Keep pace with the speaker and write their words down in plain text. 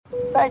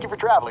Thank you for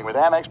traveling with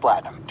Amex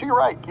Platinum. To your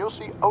right, you'll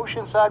see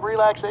oceanside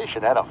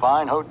relaxation at a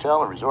fine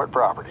hotel and resort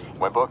property.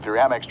 When booked through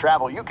Amex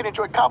Travel, you can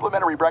enjoy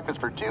complimentary breakfast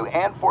for 2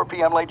 and 4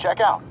 p.m. late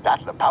checkout.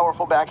 That's the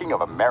powerful backing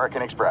of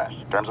American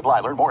Express. Terms apply.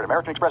 Learn more at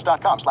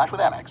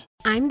americanexpress.com/withAmex.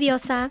 I'm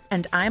Diosa.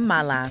 And I'm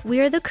Mala. We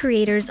are the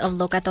creators of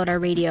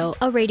Locatora Radio,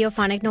 a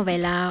radiophonic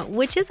novela,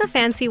 which is a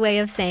fancy way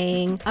of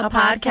saying a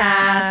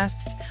podcast.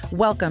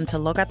 Welcome to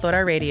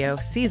Locatora Radio,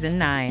 Season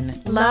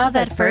 9. Love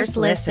at first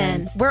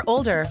listen. We're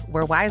older,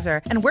 we're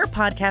wiser, and we're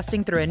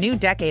podcasting through a new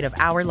decade of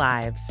our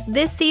lives.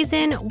 This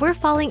season, we're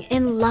falling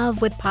in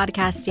love with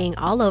podcasting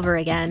all over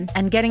again.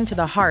 And getting to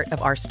the heart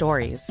of our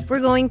stories.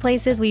 We're going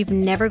places we've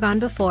never gone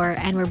before,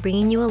 and we're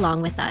bringing you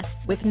along with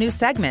us. With new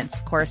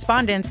segments,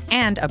 correspondence,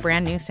 and a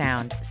brand new sound.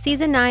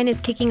 Season 9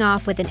 is kicking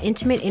off with an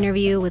intimate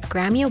interview with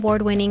Grammy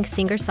Award-winning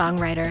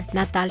singer-songwriter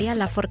Natalia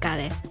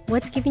Lafourcade.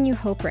 What's giving you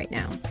hope right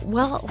now?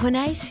 Well, when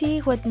I see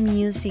what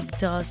music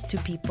does to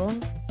people,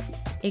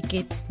 it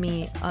gives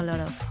me a lot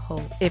of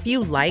hope. If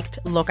you liked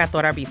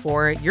Locatora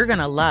before, you're going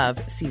to love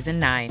Season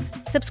 9.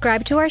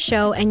 Subscribe to our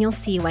show and you'll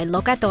see why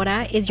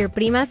Locatora is your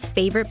prima's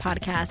favorite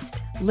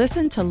podcast.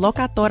 Listen to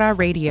Locatora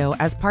Radio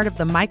as part of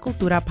the My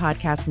Cultura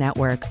Podcast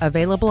Network,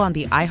 available on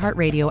the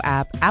iHeartRadio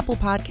app, Apple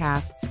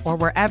Podcasts, or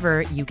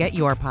wherever you get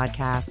your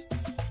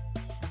podcasts.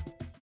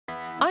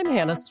 I'm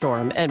Hannah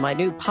Storm, and my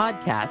new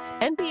podcast,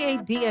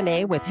 NBA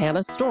DNA with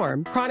Hannah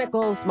Storm,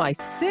 chronicles my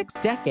 6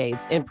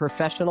 decades in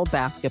professional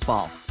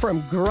basketball.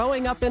 From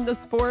growing up in the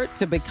sport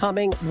to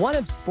becoming one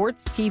of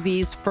sports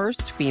TV's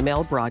first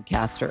female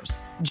broadcasters.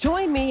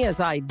 Join me as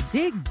I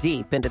dig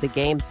deep into the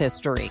game's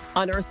history,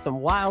 unearth some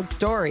wild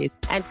stories,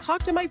 and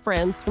talk to my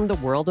friends from the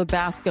world of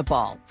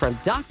basketball, from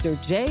Dr.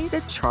 J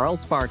to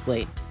Charles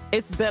Barkley.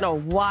 It's been a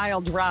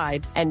wild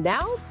ride, and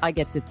now I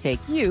get to take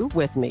you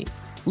with me.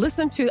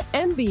 Listen to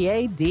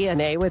NBA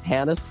DNA with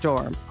Hannah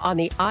Storm on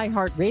the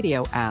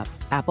iHeartRadio app,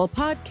 Apple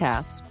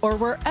Podcasts, or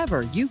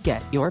wherever you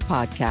get your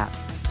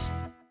podcasts.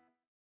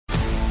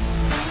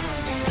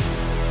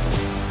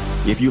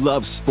 If you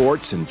love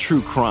sports and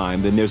true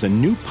crime, then there's a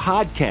new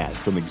podcast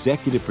from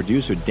executive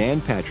producer Dan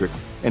Patrick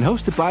and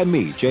hosted by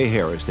me, Jay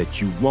Harris,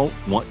 that you won't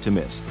want to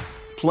miss.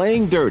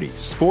 Playing Dirty: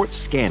 Sports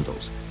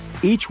Scandals.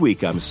 Each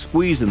week, I'm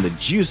squeezing the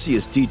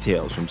juiciest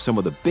details from some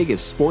of the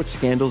biggest sports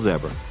scandals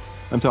ever.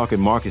 I'm talking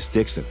Marcus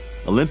Dixon,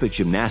 Olympic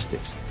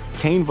gymnastics,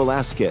 Cain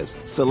Velasquez,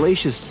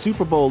 salacious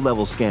Super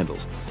Bowl-level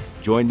scandals.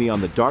 Join me on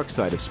the dark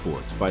side of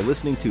sports by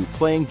listening to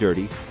Playing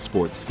Dirty: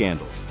 Sports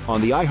Scandals on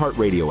the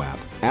iHeartRadio app,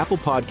 Apple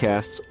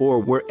Podcasts,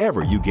 or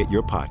wherever you get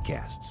your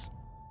podcasts.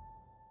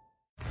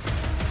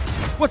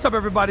 What's up,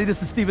 everybody?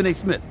 This is Stephen A.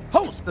 Smith,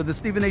 host of the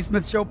Stephen A.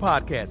 Smith Show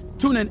podcast.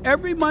 Tune in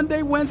every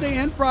Monday, Wednesday,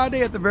 and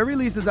Friday at the very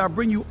least as I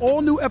bring you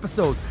all new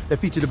episodes that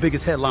feature the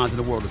biggest headlines in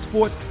the world of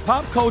sports,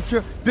 pop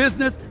culture,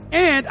 business,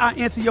 and I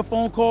answer your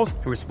phone calls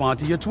and respond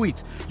to your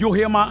tweets. You'll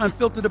hear my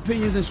unfiltered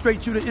opinions and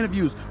straight-shooter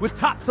interviews with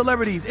top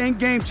celebrities and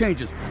game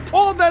changers.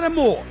 All of that and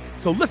more.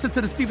 So listen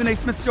to the Stephen A.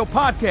 Smith Show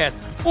podcast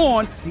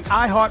on the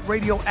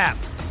iHeartRadio app,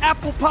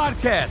 Apple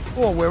Podcasts,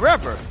 or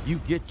wherever you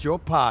get your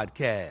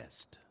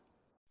podcast.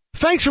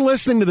 Thanks for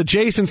listening to the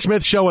Jason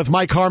Smith Show with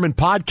Mike Harmon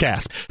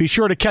podcast. Be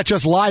sure to catch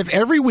us live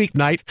every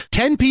weeknight,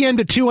 10 p.m.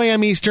 to 2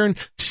 a.m. Eastern,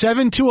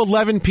 7 to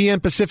 11 p.m.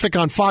 Pacific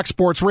on Fox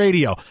Sports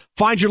Radio.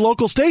 Find your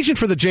local station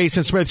for the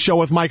Jason Smith Show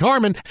with Mike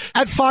Harmon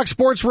at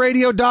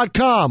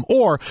foxsportsradio.com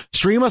or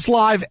stream us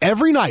live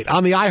every night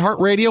on the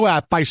iHeartRadio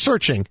app by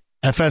searching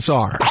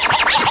FSR.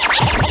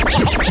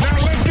 Now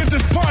let's get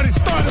this party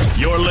started.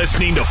 You're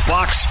listening to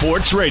Fox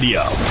Sports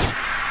Radio.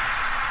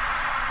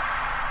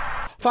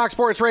 Fox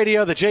Sports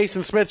Radio, the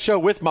Jason Smith Show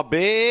with my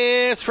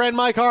best friend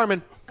Mike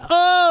Harmon.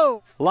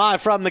 Oh!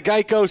 Live from the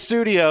Geico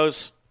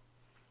Studios.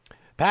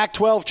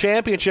 Pac-12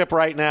 championship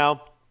right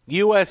now.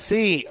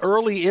 USC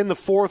early in the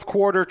fourth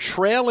quarter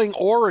trailing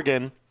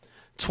Oregon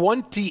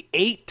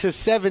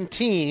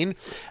 28-17.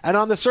 And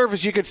on the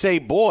surface you could say,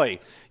 boy,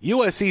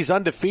 USC's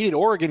undefeated.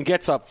 Oregon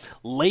gets a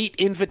late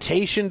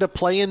invitation to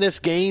play in this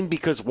game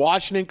because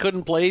Washington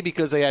couldn't play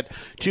because they had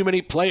too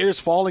many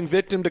players falling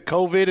victim to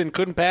COVID and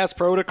couldn't pass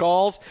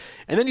protocols.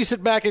 And then you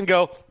sit back and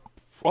go,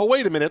 well,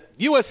 wait a minute.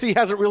 USC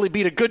hasn't really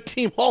beat a good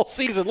team all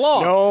season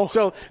long. No.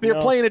 So they're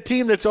playing a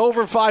team that's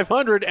over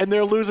 500 and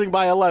they're losing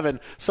by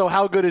 11. So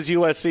how good is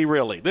USC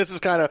really? This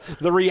is kind of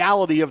the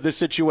reality of this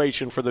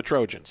situation for the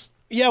Trojans.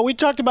 Yeah, we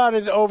talked about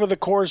it over the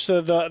course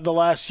of the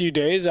last few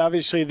days.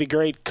 Obviously, the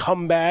great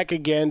comeback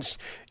against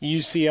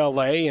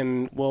UCLA,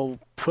 and we'll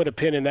put a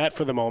pin in that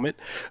for the moment.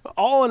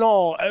 All in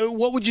all,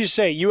 what would you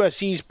say?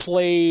 USC's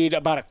played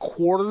about a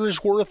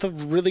quarter's worth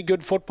of really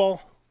good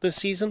football this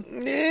season?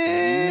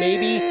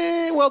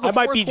 Maybe? Well, the I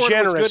might be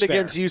generous was good there.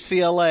 against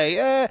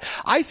UCLA.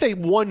 I say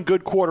one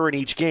good quarter in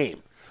each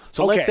game.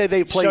 So let's say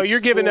they played. So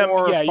you're giving them,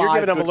 you're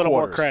giving them a little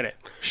more credit.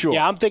 Sure.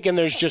 Yeah, I'm thinking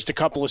there's just a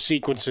couple of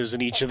sequences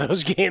in each of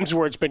those games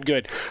where it's been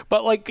good.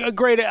 But like a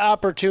great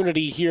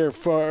opportunity here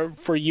for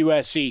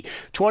USC.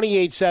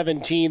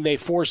 28-17, they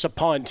force a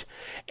punt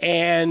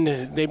and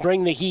they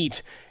bring the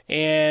heat.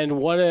 And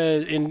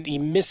he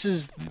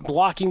misses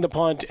blocking the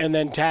punt and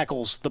then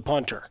tackles the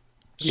punter.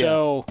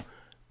 So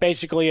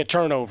basically a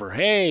turnover.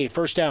 Hey,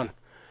 first down.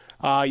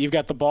 You've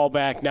got the ball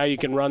back. Now you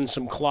can run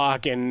some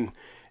clock, and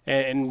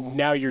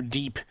now you're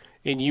deep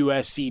in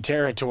USC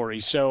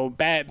territory. So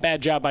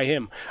bad job by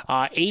him.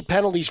 8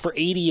 penalties for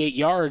 88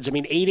 yards. I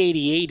mean,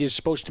 888 is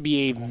supposed to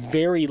be a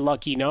very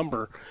lucky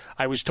number.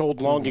 I was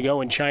told long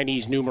ago in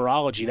Chinese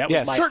numerology. That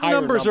was my certain higher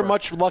numbers number. are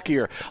much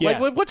luckier. Yeah.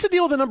 Like, what's the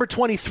deal with the number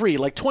 23?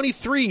 Like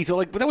 23, so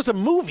like that was a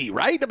movie,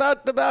 right?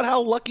 About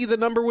how lucky the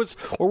number was,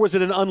 or was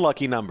it an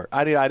unlucky number?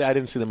 I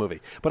didn't see the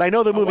movie, but I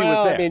know the movie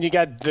was there. I mean, you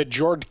got the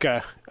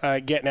Jordka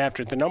getting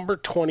after it. The number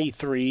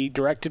 23,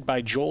 directed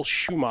by Joel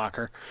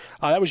Schumacher.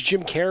 That was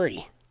Jim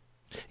Carrey.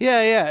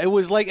 Yeah. It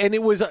was like, and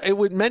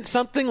it meant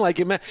something. Like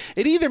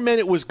it either meant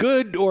it was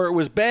good or it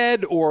was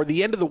bad or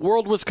the end of the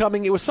world was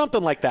coming. It was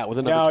something like that with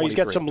a number 23. No, he's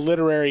got some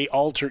literary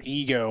alter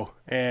ego,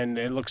 and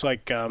it looks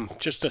like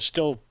just a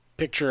still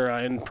picture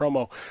in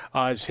promo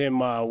is him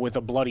with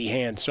a bloody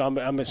hand. So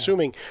I'm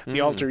assuming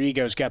the alter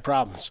ego's got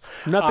problems.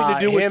 Nothing to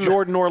do with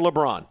Jordan or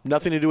LeBron.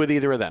 Nothing to do with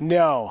either of them.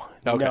 No,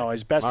 okay. No.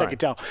 As best All I could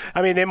tell.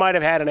 I mean, they might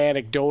have had an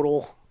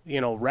anecdotal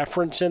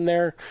reference in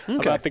there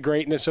about the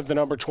greatness of the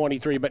number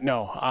 23, but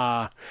no,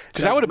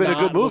 because that would have been a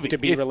good movie to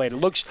be related.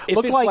 Looked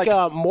it's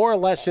like more or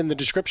less in the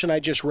description I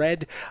just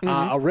read, a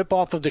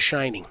ripoff of The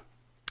Shining.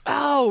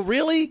 Oh,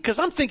 really? Because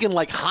I'm thinking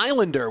like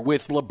Highlander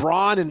with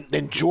LeBron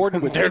and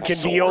Jordan with there can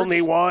swords. be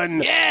only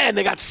one. Yeah, and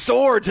they got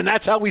swords, and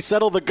that's how we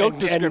settle the GOAT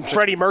description. And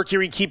Freddie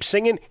Mercury keeps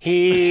singing,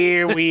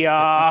 "Here we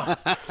are,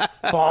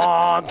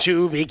 born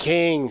to be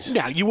kings."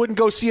 Now, you wouldn't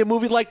go see a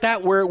movie like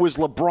that where it was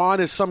LeBron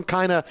as some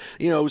kind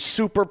of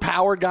super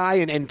power guy,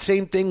 and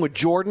same thing with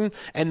Jordan,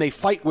 and they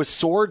fight with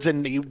swords,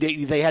 and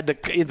they had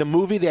to in the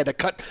movie they had to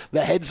cut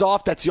the heads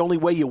off. That's the only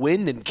way you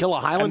win and kill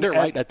a Highlander,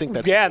 right? I think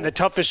that's and the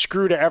toughest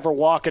screw to ever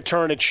walk a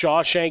turn at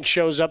Shawshank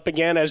shows up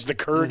again as the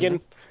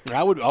Kurgan.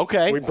 I would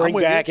we bring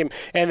back him,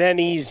 and then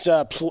he's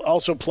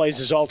also plays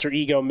his alter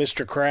ego,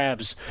 Mr.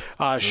 Krabs,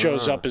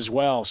 shows up as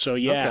well. So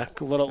a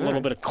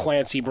little bit of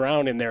Clancy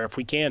Brown in there if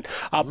we can.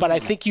 But I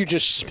think you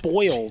just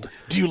spoiled.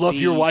 Do you love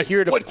your wife?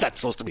 What's that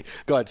supposed to be?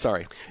 Go ahead.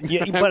 Sorry.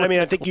 Yeah, but I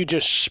mean, I think you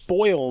just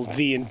spoiled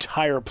the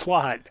entire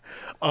plot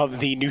of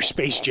the new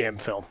Space Jam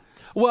film.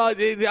 Well,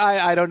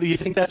 I don't. Do you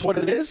think that's what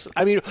it is?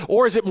 I mean,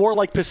 or is it more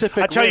like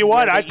Pacific? I tell you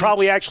what, I'd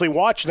probably actually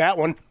watch that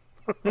one.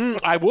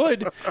 I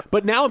would,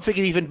 but now I'm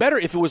thinking even better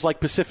if it was like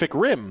Pacific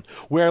Rim,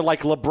 where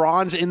like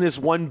LeBron's in this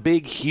one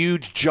big,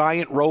 huge,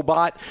 giant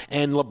robot,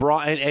 and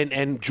LeBron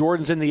and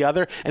Jordan's in the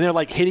other, and they're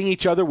like hitting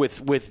each other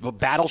with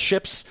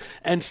battleships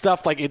and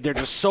stuff. Like they're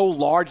just so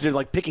large, they're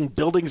like picking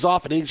buildings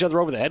off and hitting each other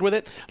over the head with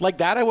it. Like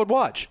that, I would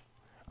watch.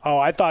 Oh,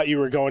 I thought you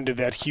were going to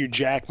that Hugh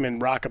Jackman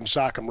Rock'em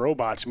Sock'em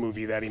Robots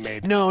movie that he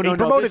made. No. He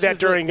promoted that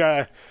during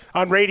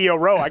on Radio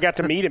Row. I got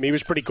to meet him. He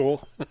was pretty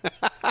cool.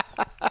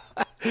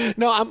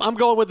 No, I'm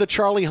going with the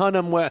Charlie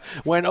Hunnam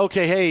when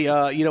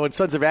in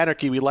Sons of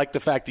Anarchy we like the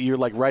fact that you're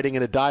like writing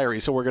in a diary,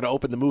 so we're going to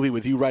open the movie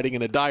with you writing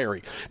in a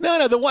diary.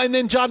 No, the one, and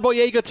then John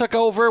Boyega took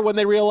over when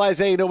they realized,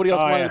 hey, nobody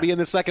else wanted to be in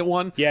the second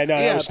one. Yeah, no,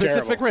 that was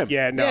Pacific terrible. Rim.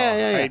 Yeah, no,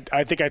 yeah.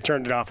 I think I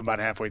turned it off about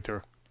halfway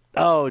through.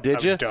 Oh,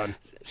 did you? I was done.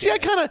 See, yeah.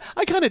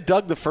 I kind of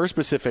dug the first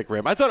Pacific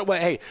Rim. I thought,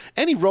 hey,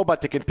 any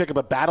robot that can pick up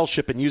a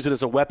battleship and use it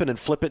as a weapon and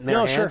flip it in their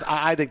hands, sure.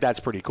 I think that's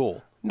pretty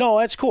cool. No,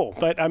 that's cool.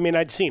 But, I mean,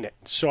 I'd seen it.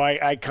 So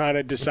I kind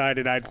of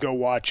decided I'd go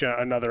watch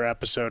another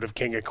episode of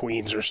King of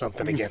Queens or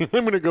something again. I'm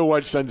going to go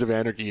watch Sons of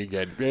Anarchy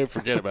again.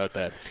 Forget about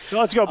that.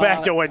 Let's go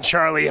back to when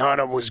Charlie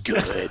Hunnam was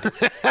good.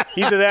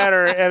 Either that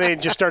or, I mean,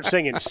 just start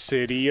singing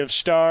City of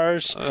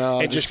Stars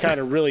and just kind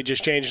of really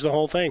just change the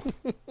whole thing.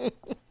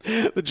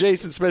 The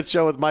Jason Smith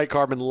Show with Mike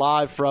Harmon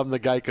live from the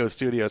Geico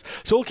Studios.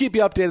 So we'll keep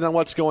you updated on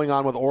what's going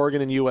on with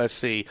Oregon and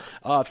USC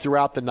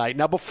throughout the night.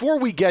 Now, before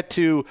we get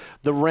to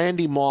the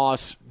Randy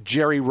Moss,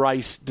 Jerry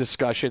Rice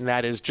discussion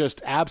that is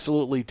just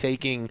absolutely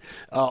taking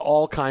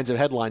all kinds of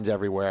headlines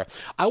everywhere,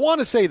 I want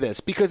to say this,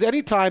 because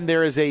anytime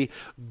there is a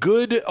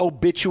good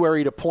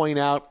obituary to point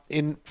out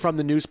from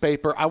the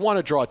newspaper, I want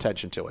to draw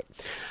attention to it.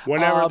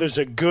 Whenever there's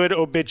a good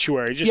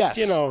obituary, just,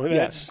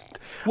 yes.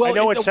 Well, I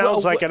know it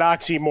sounds like an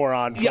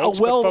oxymoron, folks,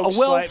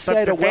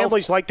 but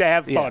families like to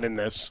have fun in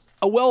this.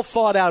 A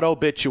well-thought-out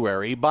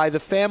obituary by the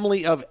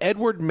family of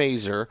Edward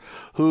Mazer,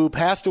 who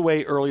passed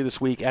away early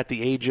this week at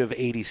the age of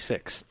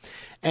 86.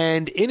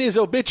 And in his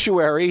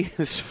obituary,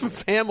 his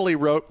family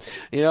wrote,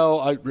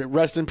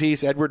 rest in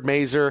peace, Edward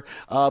Mazer,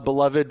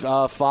 beloved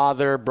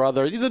father,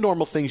 brother, the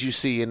normal things you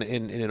see in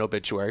an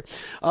obituary.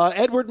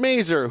 Edward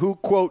Mazer, who,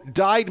 quote,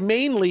 died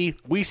mainly,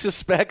 we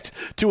suspect,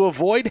 to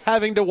avoid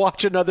having to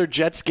watch another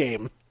Jets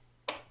game.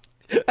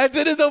 That's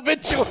in his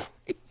obituary.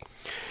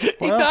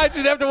 He died so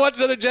he'd have to watch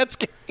another Jets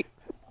game.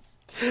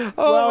 It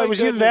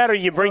was either that or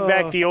you bring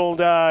back the old,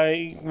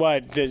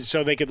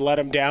 so they could let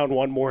him down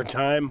one more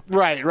time.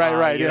 Right.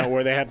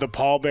 Where they have the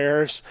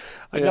pallbearers.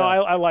 Yeah. No,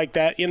 I like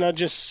that.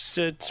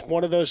 It's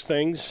one of those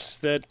things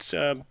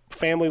that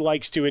family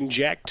likes to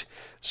inject.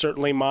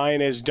 Certainly mine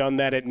has done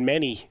that at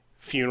many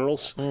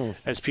funerals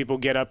as people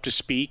get up to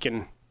speak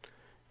and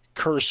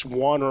curse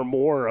one or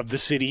more of the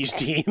city's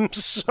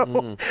teams.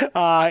 So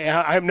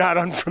I'm not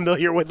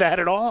unfamiliar with that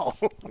at all.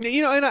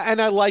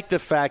 And I like the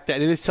fact that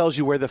this tells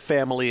you where the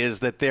family is,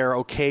 that they're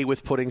okay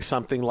with putting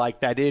something like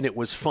that in. It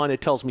was fun.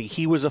 It tells me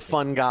he was a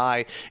fun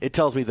guy. It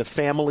tells me the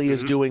family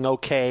is doing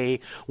okay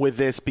with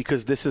this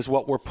because this is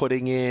what we're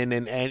putting in.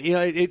 And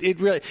it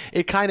really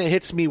kind of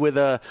hits me with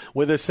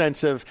a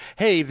sense of,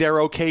 hey,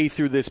 they're okay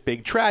through this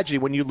big tragedy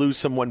when you lose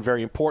someone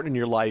very important in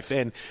your life.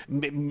 And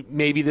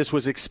maybe this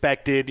was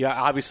expected. Yeah,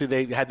 obviously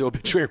they had the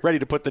obituary ready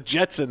to put the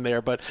Jets in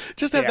there, but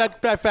just have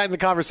that fact in the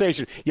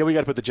conversation. Yeah, we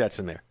got to put the Jets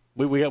in there.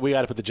 We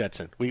got to put the Jets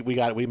in. We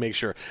make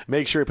sure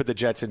we put the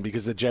Jets in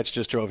because the Jets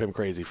just drove him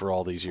crazy for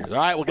all these years. All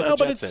right, we'll get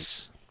the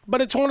Jets in. But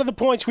it's one of the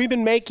points we've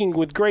been making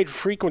with great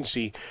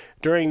frequency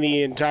during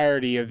the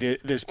entirety of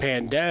this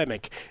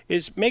pandemic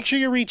is make sure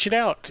you're reaching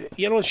out.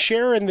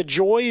 Share in the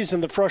joys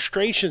and the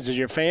frustrations of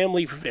your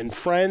family and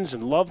friends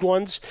and loved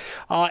ones,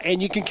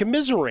 and you can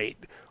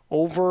commiserate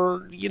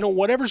over,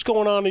 whatever's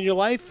going on in your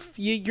life.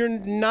 You're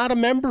not a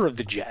member of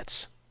the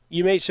Jets.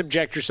 You may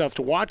subject yourself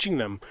to watching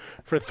them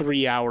for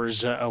 3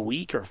 hours a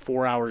week or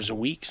 4 hours a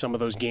week. Some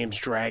of those games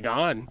drag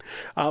on.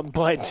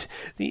 But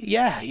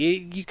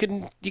you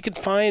can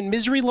find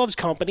misery loves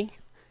company,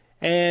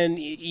 and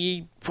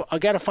I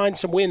got to find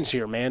some wins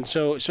here, man.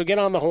 So get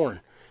on the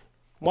horn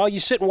while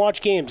you sit and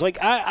watch games. Like,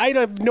 I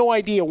have no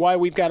idea why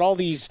we've got all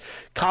these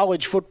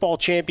college football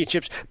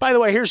championships. By the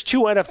way, here's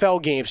 2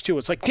 NFL games, too.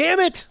 It's like, damn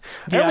it.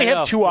 I only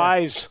have 2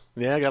 eyes.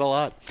 Yeah, I got a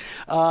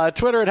lot.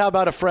 Twitter at How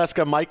About a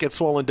Fresca, Mike at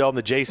Swollen Dome,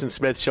 the Jason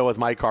Smith Show with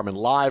Mike Harmon,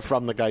 live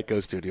from the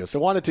Geico Studio. So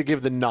I wanted to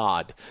give the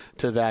nod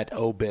to that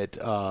obit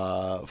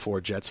for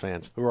Jets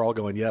fans who are all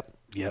going, yep.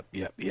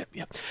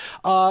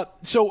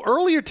 So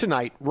earlier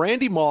tonight,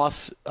 Randy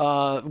Moss,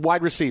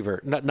 wide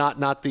receiver,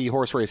 not the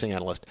horse racing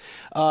analyst,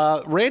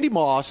 Randy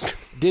Moss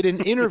did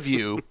an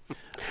interview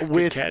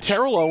with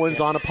Terrell Owens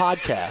on a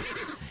podcast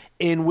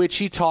in which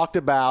he talked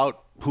about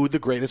who the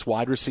greatest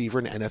wide receiver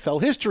in NFL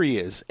history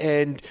is.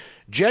 And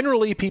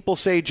generally people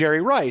say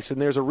Jerry Rice,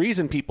 and there's a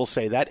reason people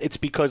say that. It's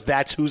because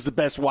that's who's the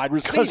best wide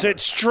receiver. Because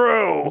it's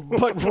true.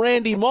 But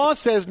Randy Moss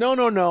says,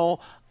 no.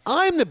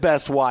 I'm the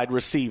best wide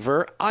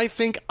receiver. I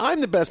think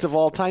I'm the best of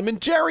all time. And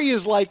Jerry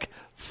is like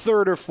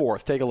third or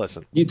fourth. Take a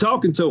listen. You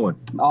talking to him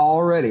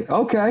already?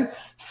 Okay.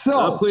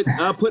 So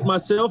I'll put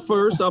myself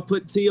first. I'll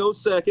put T.O.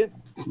 second.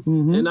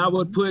 And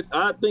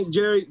I think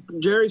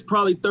Jerry's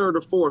probably third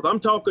or fourth.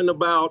 I'm talking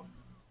about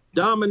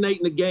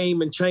dominating the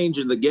game and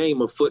changing the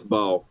game of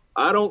football.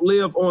 I don't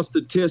live on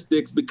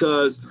statistics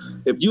because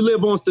if you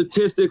live on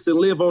statistics and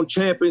live on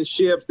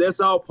championships, that's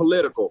all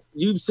political.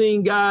 You've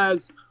seen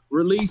guys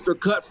released or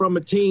cut from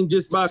a team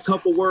just by a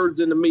couple words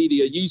in the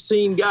media. You've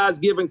seen guys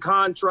given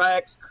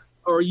contracts,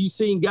 or you've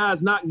seen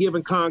guys not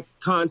given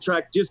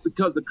contract just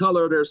because the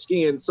color of their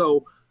skin.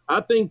 So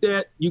I think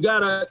that you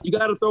gotta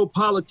throw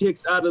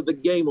politics out of the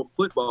game of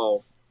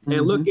football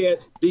and look at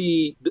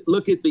the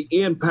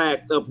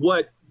impact of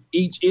what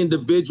each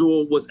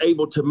individual was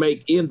able to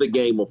make in the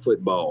game of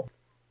football.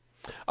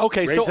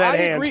 Okay, so I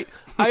agree.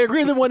 I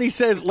agree that when he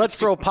says, let's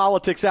throw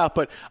politics out,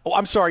 but,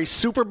 I'm sorry,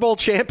 Super Bowl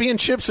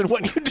championships and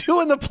what you do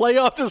in the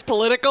playoffs is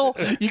political?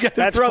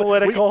 That's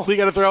political. We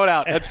got to throw it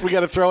out. We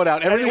got to throw it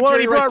out.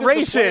 He brought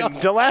race in.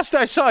 The last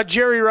I saw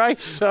Jerry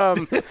Rice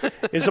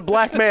is a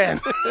black man.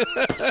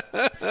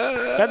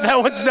 That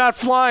one's not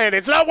flying.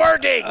 It's not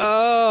working.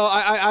 Oh,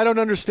 I don't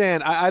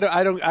understand.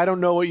 I don't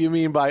know what you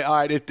mean by, all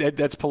right,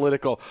 that's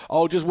political.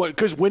 Oh, just what?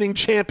 Because winning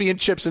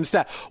championships and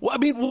stuff. Well, I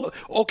mean,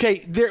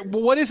 okay,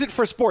 what is it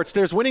for sports?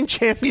 There's winning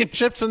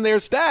championships and their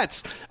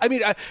stats. I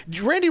mean,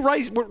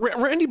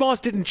 Randy Moss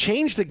didn't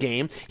change the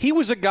game. He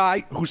was a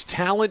guy whose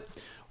talent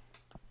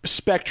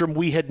spectrum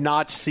we had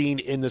not seen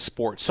in the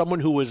sport.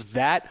 Someone who was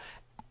that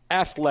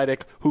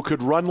athletic, who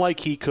could run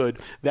like he could,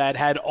 that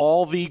had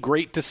all the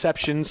great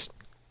deceptions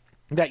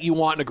that you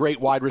want in a great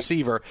wide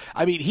receiver.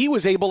 I mean, he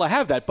was able to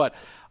have that, but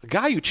a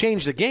guy who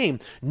changed the game,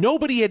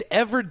 nobody had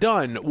ever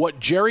done what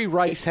Jerry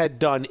Rice had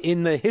done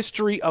in the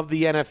history of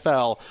the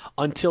NFL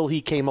until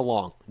he came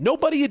along.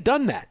 Nobody had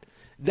done that.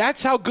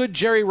 That's how good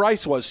Jerry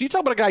Rice was. So you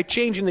talk about a guy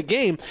changing the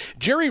game.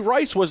 Jerry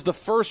Rice was the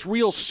first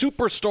real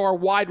superstar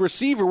wide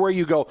receiver where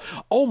you go,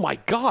 oh, my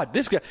God,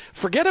 this guy,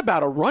 forget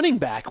about a running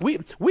back. We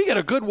got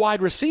a good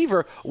wide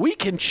receiver. We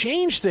can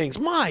change things.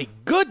 My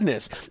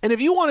goodness. And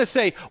if you want to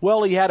say,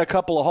 well, he had a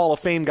couple of Hall of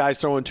Fame guys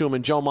throwing to him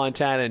in Joe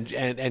Montana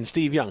and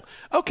Steve Young.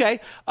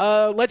 Okay,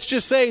 let's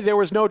just say there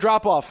was no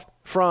drop-off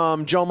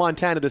from Joe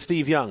Montana to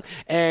Steve Young.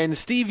 And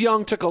Steve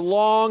Young took a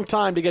long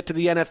time to get to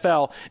the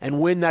NFL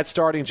and win that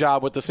starting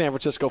job with the San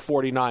Francisco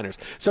 49ers.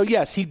 So,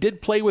 yes, he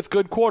did play with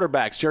good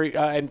quarterbacks. Jerry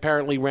and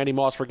apparently Randy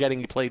Moss forgetting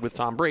he played with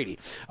Tom Brady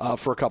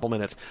for a couple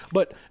minutes.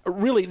 But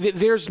really,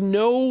 there's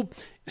no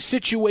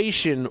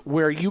situation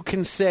where you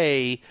can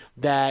say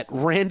that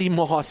Randy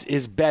Moss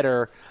is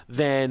better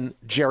than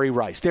Jerry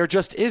Rice. There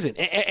just isn't.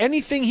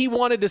 Anything he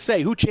wanted to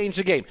say, who changed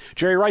the game?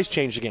 Jerry Rice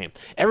changed the game.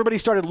 Everybody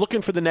started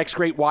looking for the next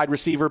great wide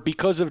receiver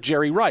because of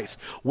Jerry Rice.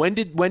 When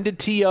did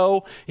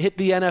T.O. hit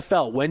the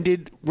NFL? When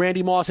did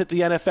Randy Moss hit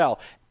the NFL?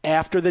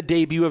 after the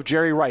debut of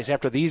Jerry Rice,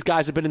 after these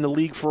guys have been in the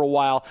league for a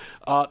while,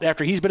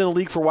 after he's been in the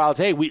league for a while,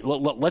 hey,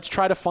 let's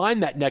try to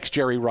find that next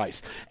Jerry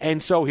Rice.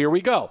 And so here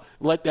we go.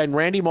 And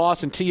Randy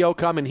Moss and T.O.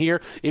 come in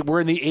here.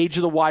 We're in the age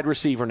of the wide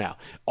receiver now.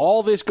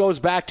 All this goes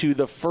back to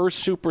the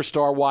first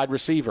superstar wide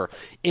receiver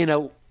in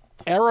a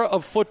era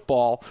of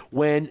football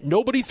when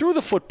nobody threw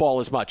the football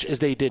as much as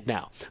they did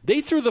now. They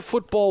threw the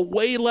football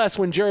way less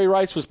when Jerry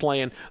Rice was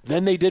playing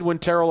than they did when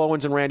Terrell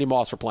Owens and Randy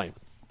Moss were playing.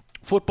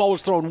 Football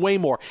was thrown way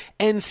more.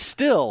 And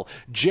still,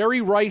 Jerry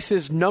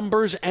Rice's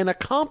numbers and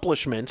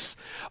accomplishments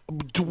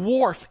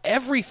dwarf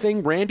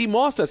everything Randy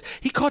Moss does.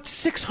 He caught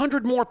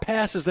 600 more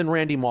passes than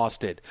Randy Moss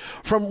did.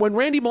 From when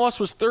Randy Moss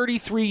was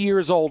 33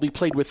 years old, he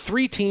played with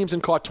 3 teams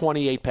and caught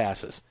 28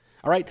 passes.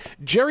 All right,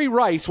 Jerry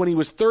Rice, when he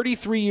was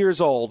 33 years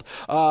old,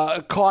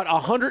 caught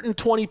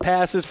 120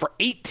 passes for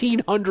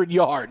 1,800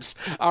 yards.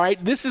 All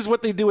right, this is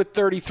what they do at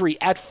 33.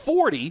 At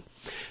 40,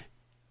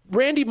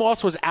 Randy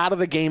Moss was out of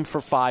the game for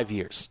 5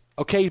 years.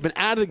 Okay, he's been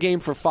out of the game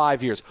for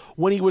 5 years.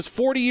 When he was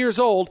 40 years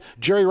old,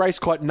 Jerry Rice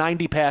caught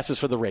 90 passes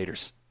for the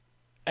Raiders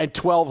and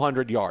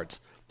 1,200 yards.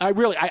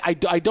 I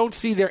don't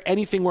see there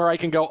anything where I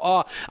can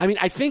go,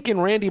 I think in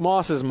Randy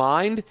Moss's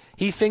mind,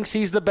 he thinks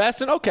he's the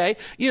best. And okay,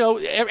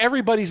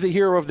 everybody's the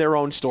hero of their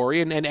own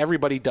story, and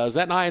everybody does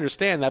that, and I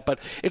understand that. But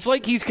it's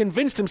like he's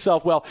convinced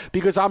himself, well,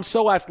 because I'm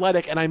so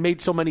athletic and I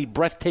made so many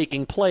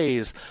breathtaking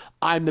plays,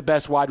 I'm the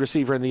best wide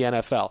receiver in the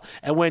NFL.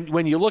 And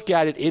when you look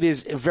at it, it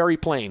is very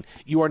plain.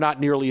 You are not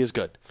nearly as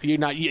good.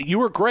 You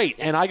were great,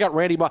 and I got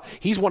Randy Moss.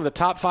 He's one of the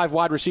top 5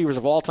 wide receivers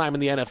of all time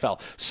in the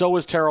NFL. So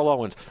is Terrell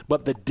Owens.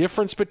 But the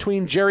difference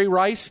between Jerry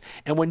Rice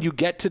and when you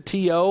get to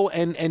T.O.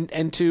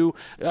 and to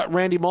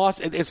Randy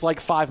Moss, it's like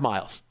 5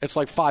 miles. It's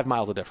like 5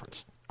 miles of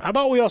difference. How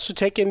about we also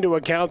take into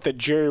account that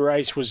Jerry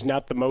Rice was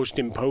not the most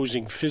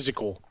imposing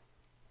physical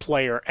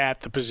player at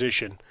the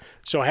position,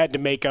 so had to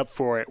make up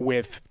for it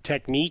with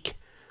technique,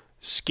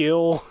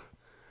 skill,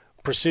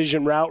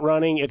 precision route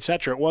running,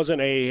 etc. It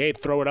wasn't hey,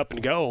 throw it up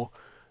and go.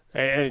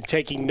 And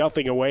taking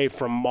nothing away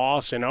from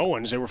Moss and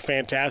Owens. They were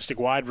fantastic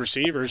wide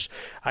receivers.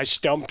 I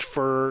stumped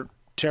for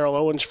Terrell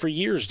Owens for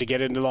years to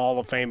get into the Hall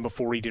of Fame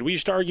before he did. We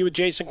used to argue with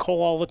Jason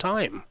Cole all the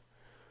time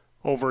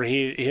over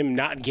him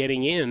not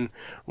getting in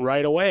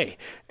right away.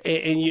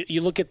 And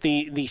you look at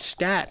the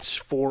stats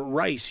for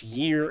Rice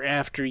year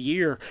after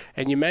year,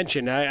 and you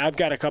mentioned I've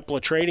got a couple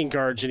of trading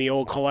cards in the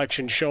old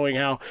collection showing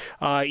how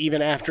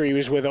even after he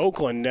was with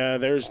Oakland,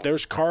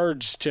 there's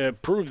cards to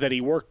prove that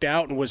he worked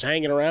out and was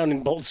hanging around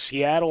in both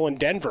Seattle and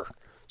Denver.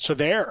 So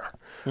there,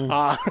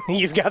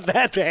 you've got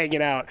that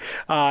hanging out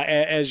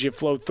as you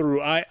flow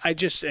through.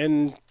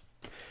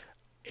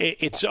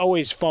 It's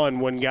always fun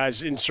when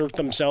guys insert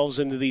themselves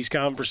into these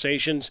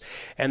conversations,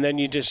 and then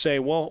you just say,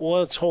 well,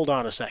 let's hold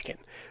on a second.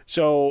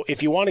 So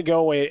if you want to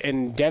go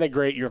and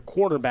denigrate your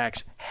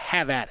quarterbacks,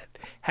 have at it.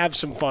 Have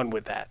some fun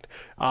with that.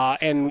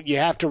 And you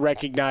have to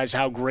recognize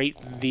how great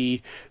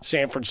the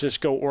San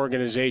Francisco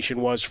organization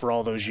was for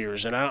all those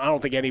years. And I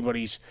don't think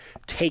anybody's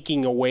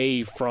taking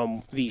away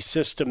from the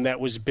system that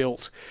was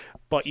built,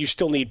 but you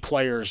still need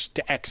players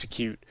to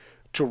execute,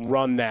 to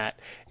run that.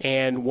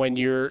 And when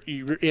you're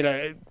in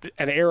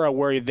an era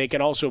where they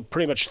can also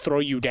pretty much throw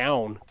you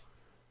down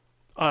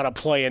on a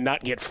play and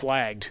not get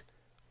flagged,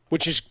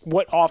 which is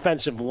what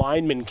offensive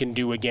linemen can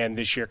do again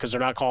this year because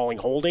they're not calling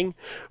holding.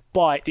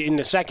 But in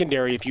the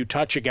secondary, if you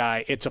touch a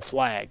guy, it's a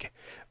flag.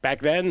 Back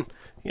then,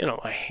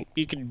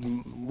 you could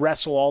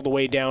wrestle all the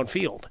way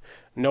downfield.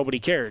 Nobody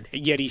cared.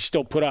 Yet he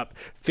still put up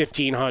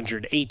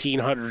 1,500,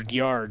 1,800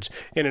 yards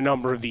in a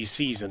number of these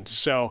seasons.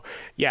 So,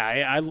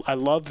 yeah, I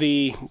love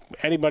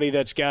anybody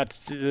that's got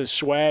the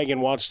swag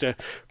and wants to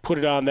put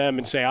it on them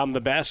and say, I'm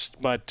the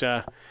best, but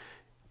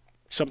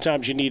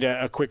sometimes you need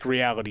a quick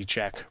reality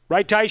check.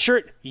 Right,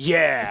 T-shirt?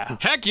 Yeah.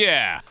 Heck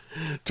yeah.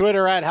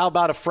 Twitter at How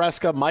About a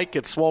Fresca. Mike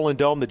at Swollen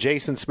Dome, the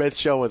Jason Smith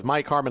Show with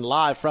Mike Harmon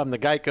live from the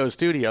Geico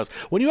Studios.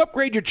 When you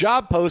upgrade your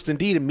job post,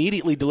 Indeed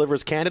immediately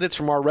delivers candidates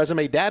from our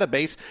resume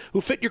database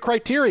who fit your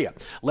criteria.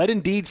 Let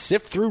Indeed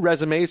sift through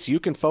resumes so you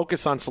can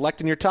focus on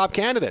selecting your top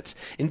candidates.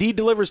 Indeed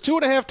delivers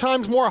 2.5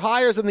 times more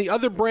hires than the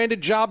other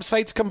branded job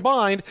sites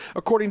combined,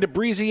 according to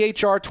Breezy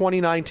HR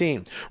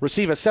 2019.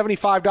 Receive a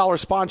 $75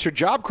 sponsored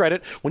job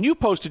credit when you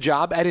post a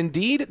job at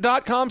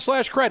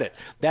Indeed.com/credit.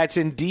 That's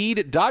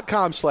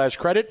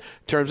Indeed.com/credit.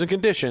 Terms and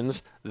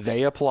conditions,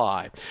 they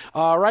apply.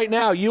 Right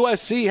now,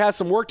 USC has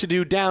some work to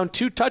do, down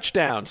 2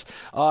 touchdowns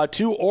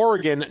to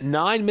Oregon.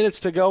 9 minutes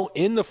to go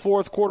in the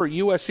fourth quarter.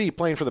 USC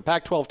playing for the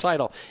Pac-12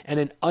 title and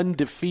an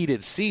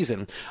undefeated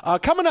season.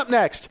 Coming up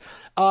next,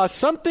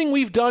 something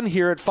we've done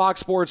here at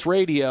Fox Sports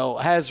Radio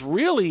has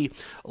really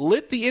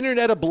lit the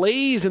internet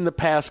ablaze in the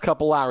past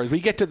couple hours. We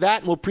get to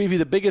that, and we'll preview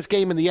the biggest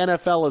game in the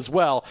NFL as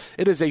well.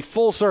 It is a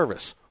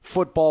full-service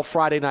Football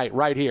Friday night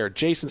right here.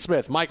 Jason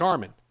Smith, Mike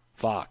Harmon,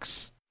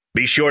 Fox.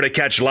 Be sure to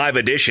catch live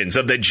editions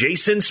of The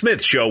Jason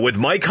Smith Show with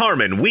Mike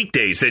Harmon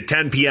weekdays at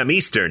 10 p.m.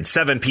 Eastern,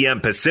 7 p.m.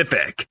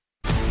 Pacific.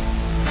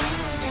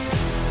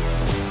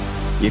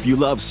 If you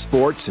love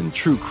sports and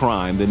true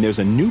crime, then there's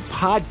a new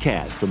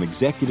podcast from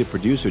executive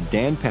producer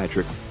Dan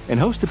Patrick and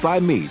hosted by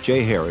me,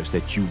 Jay Harris,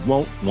 that you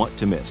won't want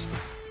to miss.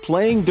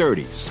 Playing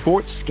Dirty: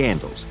 Sports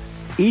Scandals.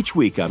 Each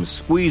week, I'm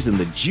squeezing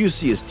the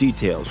juiciest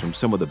details from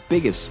some of the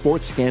biggest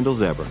sports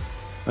scandals ever.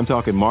 I'm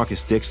talking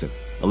Marcus Dixon,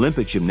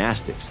 Olympic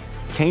gymnastics,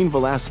 Cain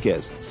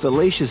Velasquez,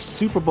 salacious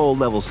Super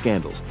Bowl-level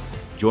scandals.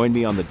 Join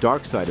me on the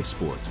dark side of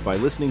sports by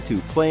listening to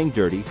Playing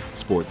Dirty: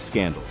 Sports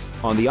Scandals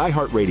on the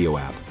iHeartRadio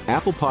app,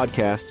 Apple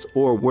Podcasts,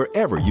 or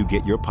wherever you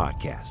get your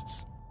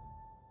podcasts.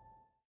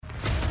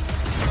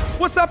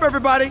 What's up,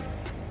 everybody?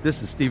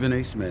 This is Stephen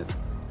A. Smith.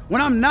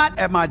 When I'm not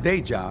at my day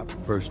job,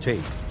 First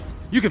Take,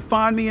 you can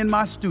find me in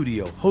my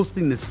studio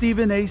hosting the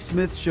Stephen A.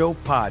 Smith Show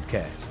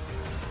podcast.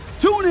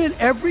 Tune in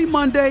every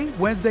Monday,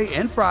 Wednesday,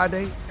 and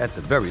Friday, at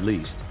the very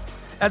least,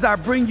 as I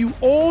bring you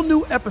all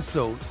new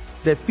episodes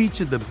that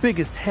feature the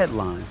biggest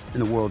headlines in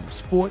the world of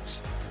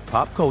sports,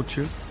 pop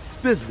culture,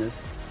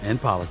 business, and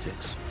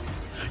politics.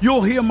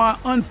 You'll hear my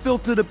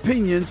unfiltered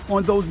opinions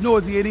on those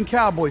nauseating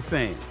Cowboy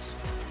fans,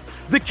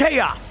 the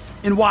chaos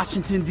in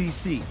Washington,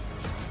 D.C.,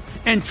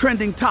 and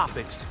trending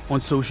topics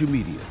on social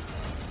media,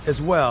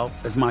 as well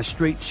as my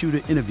straight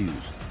shooter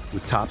interviews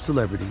with top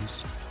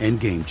celebrities and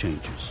game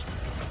changers.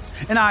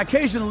 And I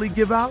occasionally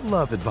give out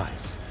love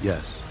advice.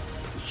 Yes,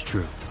 it's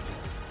true.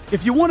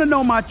 If you want to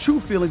know my true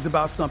feelings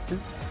about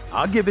something,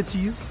 I'll give it to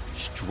you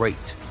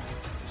straight.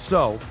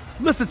 So,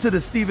 listen to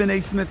the Stephen A.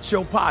 Smith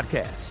Show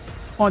podcast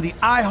on the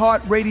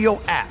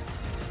iHeartRadio app,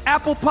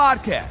 Apple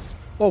Podcasts,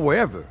 or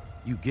wherever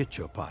you get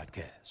your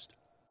podcast.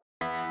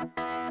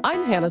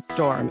 I'm Hannah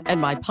Storm,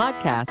 and my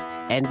podcast,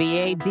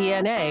 NBA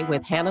DNA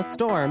with Hannah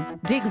Storm,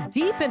 digs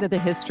deep into the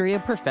history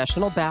of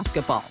professional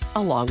basketball,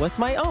 along with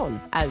my own,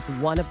 as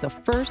one of the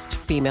first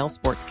female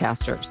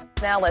sportscasters.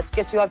 Now let's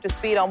get you up to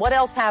speed on what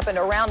else happened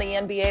around the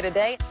NBA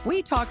today.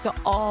 We talk to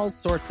all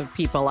sorts of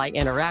people I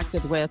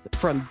interacted with,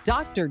 from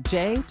Dr.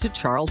 J to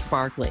Charles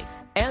Barkley,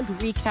 and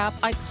recap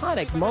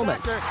iconic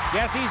moments.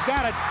 Yes, he's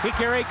got it.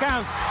 Here he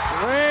comes.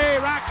 Way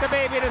rock the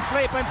baby to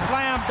sleep and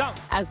slam dunk.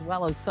 As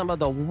well as some of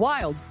the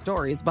wild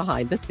stories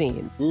behind the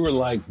scenes. We were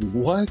like,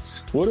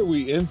 what? What are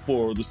we in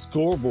for? The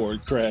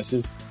scoreboard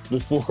crashes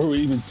before we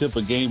even tip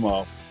a game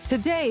off.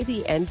 Today,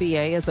 the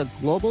NBA is a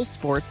global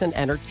sports and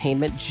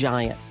entertainment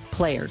giant.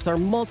 Players are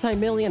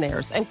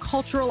multimillionaires and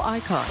cultural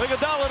icons.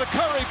 Iguodala to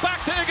Curry,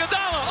 back to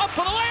Iguodala, up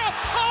for the layup.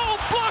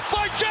 Oh, blocked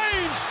by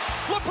James.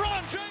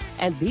 LeBron James.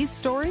 And these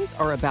stories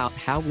are about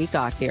how we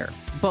got here,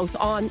 both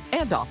on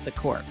and off the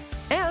court.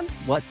 And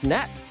what's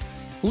next?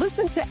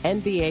 Listen to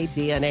NBA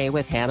DNA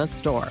with Hannah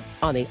Storm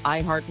on the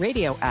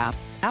iHeartRadio app,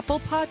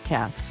 Apple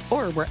Podcasts,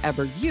 or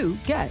wherever you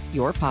get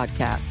your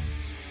podcasts.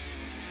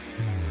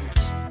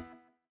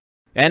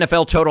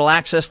 NFL Total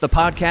Access, the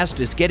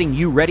podcast, is getting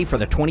you ready for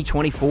the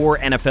 2024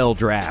 NFL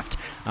Draft.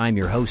 I'm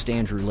your host,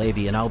 Andrew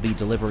Levy, and I'll be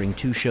delivering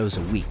 2 shows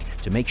a week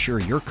to make sure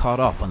you're caught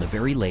up on the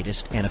very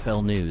latest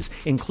NFL news,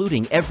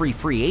 including every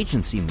free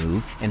agency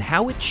move and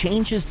how it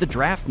changes the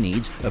draft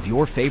needs of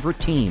your favorite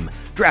team.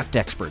 Draft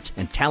experts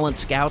and talent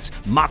scouts,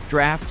 mock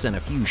drafts, and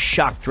a few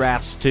shock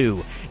drafts,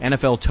 too.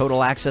 NFL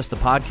Total Access, the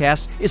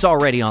podcast, is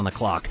already on the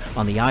clock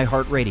on the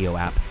iHeartRadio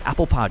app,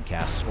 Apple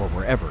Podcasts, or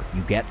wherever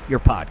you get your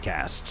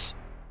podcasts.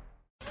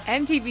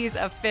 MTV's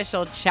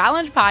official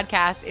Challenge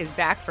podcast is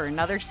back for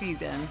another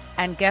season.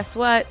 And guess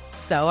what?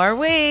 So are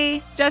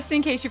we. Just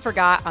in case you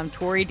forgot, I'm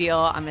Tori Deal.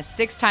 I'm a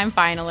 6-time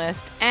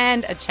finalist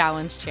and a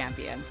Challenge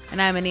champion.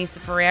 And I'm Anissa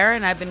Ferreira,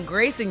 and I've been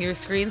gracing your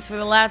screens for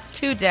the last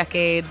 2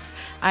 decades.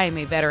 I am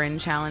a veteran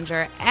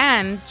challenger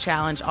and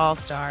Challenge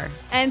All-Star.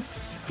 And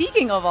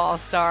speaking of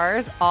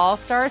All-Stars,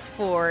 All-Stars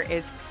 4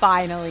 is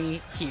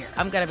finally here.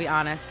 I'm going to be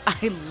honest.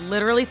 I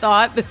literally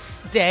thought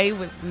this day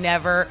was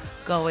never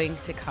going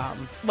to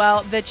come.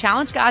 Well, the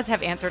Challenge gods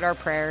have answered our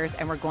prayers,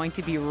 and we're going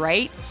to be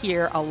right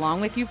here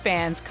along with you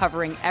fans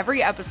covering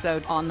every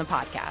episode on the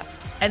podcast.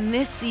 And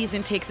this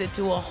season takes it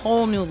to a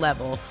whole new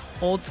level.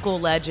 Old school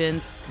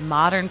legends,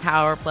 modern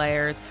power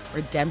players,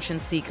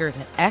 redemption seekers,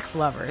 and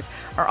ex-lovers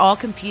are all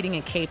competing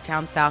in Cape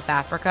Town, South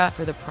Africa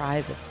for the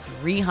prize of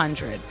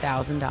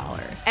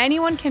 $300,000.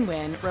 Anyone can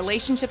win,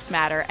 relationships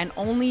matter, and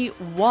only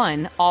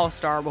one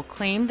All-Star will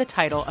claim the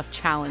title of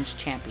Challenge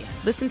Champion.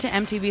 Listen to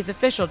MTV's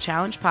official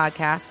Challenge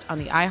podcast on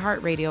the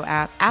iHeartRadio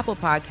app, Apple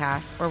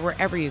Podcasts, or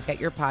wherever you get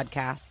your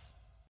podcasts.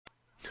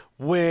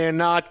 We're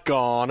not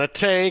gonna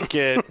take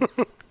it.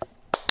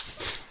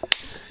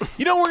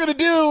 You know what we're going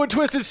to do with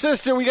Twisted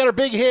Sister? We got our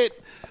big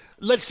hit.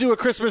 Let's do a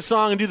Christmas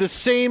song and do the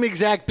same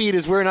exact beat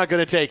as We're Not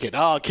Going to Take It.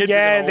 Oh, kids are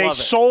going to love it. Yeah, they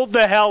sold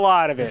the hell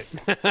out of it.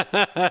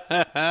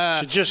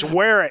 So just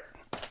wear it.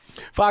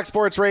 Fox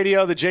Sports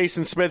Radio, The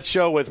Jason Smith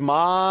Show with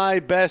my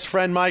best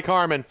friend Mike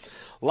Harmon.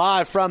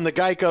 Live from the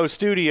Geico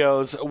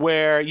Studios,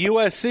 where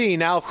USC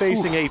now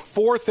facing a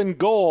 4th and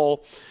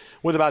goal.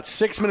 With about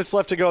 6 minutes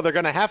left to go, they're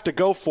going to have to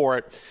go for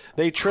it.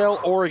 They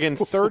trail Oregon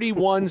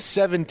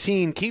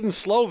 31-17. Keaton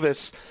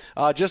Slovis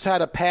just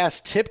had a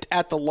pass tipped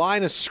at the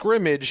line of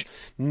scrimmage,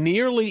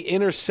 nearly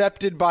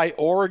intercepted by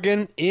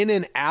Oregon, in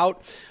and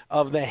out.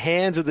 of the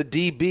hands of the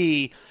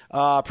DB.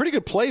 Pretty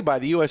good play by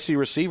the USC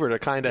receiver to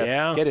kind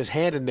of get his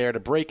hand in there to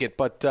break it.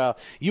 But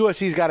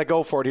USC's got to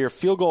go for it here.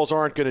 Field goals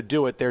aren't going to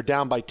do it. They're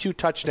down by 2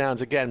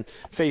 touchdowns again,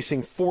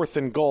 facing 4th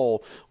and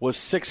goal with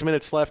 6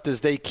 minutes left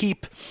as they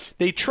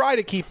try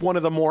to keep one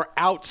of the more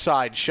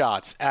outside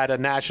shots at a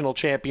national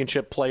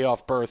championship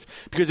playoff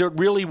berth, because it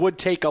really would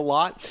take a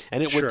lot,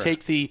 and it would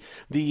take the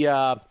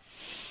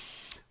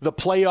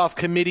playoff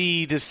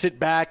committee to sit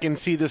back and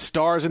see the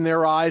stars in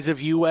their eyes of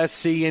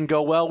USC and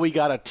go, well, we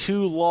got a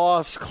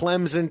 2-loss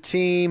Clemson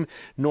team.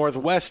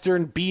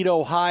 Northwestern beat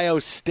Ohio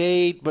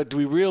State, but do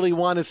we really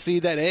want to see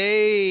that?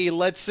 Hey,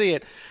 let's see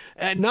it.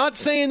 And not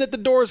saying that the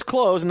door's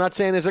closed, not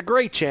saying there's a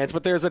great chance,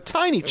 but there's a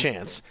tiny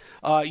chance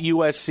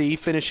USC,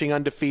 finishing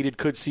undefeated,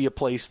 could see a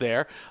place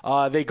there.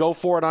 They go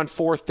for it on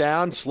 4th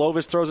down.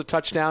 Slovis throws a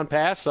touchdown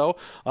pass, so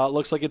it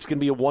looks like it's going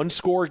to be a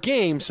 1-score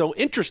game. So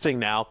interesting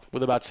now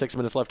with about 6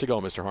 minutes left to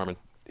go, Mr. Harmon.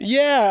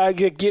 Yeah,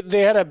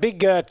 they had a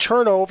big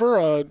turnover,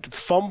 a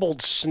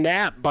fumbled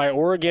snap by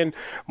Oregon,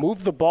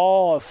 moved the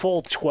ball a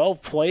full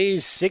 12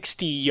 plays,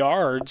 60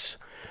 yards.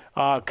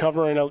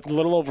 Covering a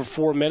little over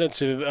 4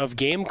 minutes of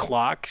game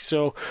clock.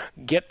 So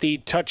get the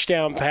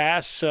touchdown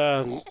pass.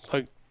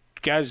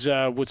 Guys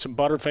with some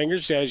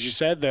butterfingers, as you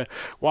said, the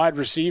wide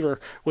receiver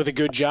with a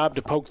good job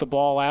to poke the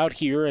ball out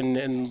here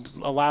and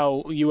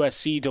allow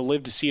USC to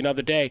live to see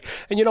another day.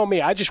 And you know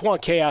me, I just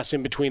want chaos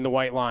in between the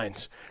white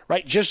lines,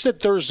 right? Just that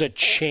there's a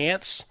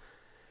chance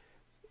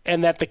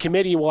and that the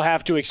committee will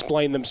have to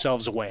explain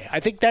themselves away.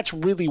 I think that's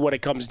really what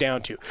it comes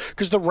down to.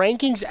 Because the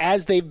rankings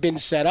as they've been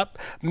set up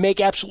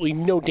make absolutely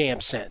no damn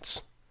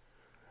sense.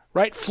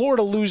 Right?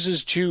 Florida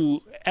loses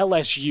to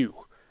LSU.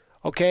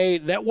 Okay?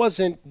 That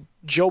wasn't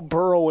Joe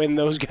Burrow and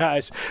those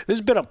guys. This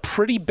has been a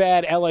pretty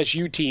bad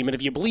LSU team, and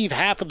if you believe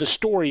half of the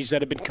stories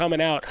that have been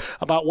coming out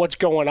about what's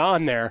going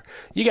on there,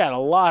 you got a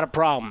lot of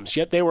problems.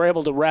 Yet they were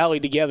able to rally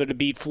together to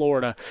beat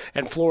Florida,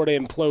 and Florida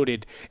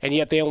imploded, and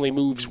yet they only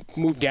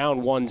moved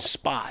down 1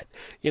 spot.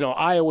 You know,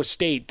 Iowa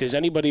State, does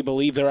anybody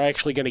believe they're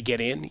actually going to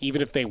get in,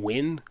 even if they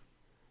win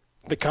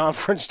the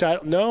conference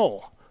title?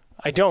 No.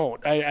 I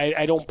don't.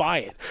 I don't buy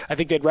it. I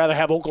think they'd rather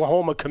have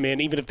Oklahoma come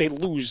in, even if they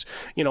lose,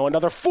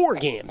 another 4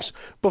 games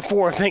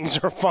before things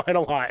are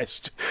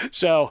finalized.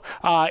 So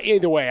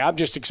either way, I'm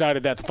just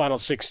excited that the final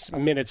 6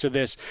 minutes of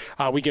this,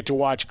 we get to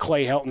watch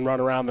Clay Helton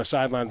run around the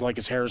sidelines like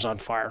his hair is on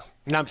fire.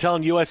 And I'm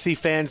telling USC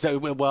fans that,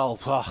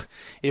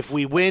 if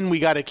we win, we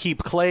got to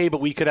keep Clay, but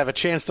we could have a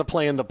chance to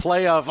play in the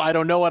playoff. I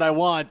don't know what I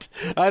want.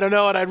 I don't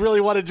know, and I really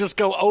want to just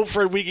go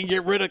over and we can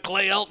get rid of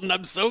Clay Helton.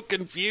 I'm so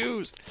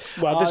confused.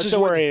 Well, this is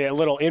where a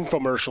little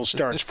infomercial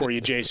starts for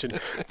you, Jason.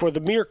 For the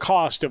mere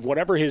cost of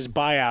whatever his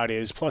buyout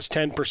is, plus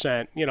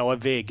 10%, a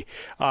VIG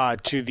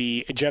to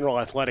the General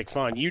Athletic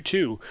Fund, you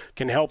too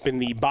can help in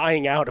the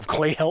buying out of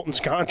Clay Helton's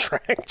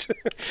contract.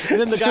 And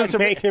then the guys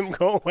make him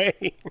go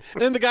away.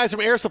 And then the guys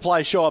from Air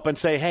Supply show up and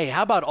say, hey,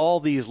 how about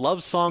all these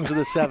love songs of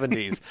the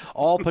 70s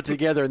all put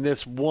together in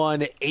this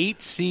one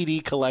 8-CD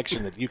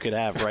collection that you could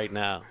have right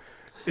now?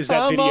 Is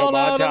that video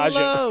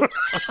montage?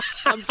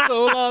 I'm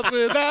so lost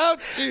without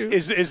you.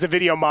 Is the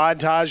video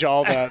montage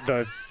all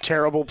the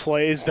terrible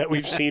plays that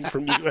we've seen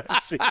from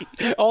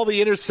USC? All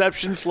the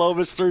interception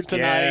Slovis threw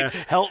tonight. Yeah.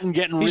 Helton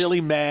getting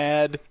really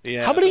mad.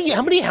 Yeah. How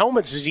many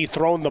helmets has he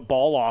thrown the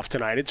ball off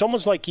tonight? It's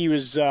almost like he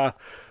was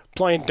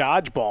playing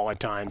dodgeball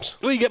at times.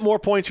 Well, you get more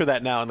points for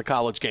that now in the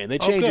college game. They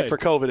changed it for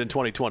COVID in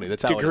 2020.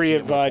 That's how degree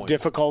of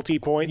difficulty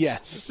points.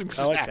 Yes,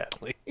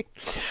 exactly. I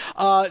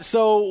like that.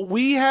 So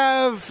we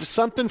have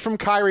something from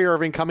Kyrie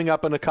Irving coming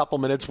up in a couple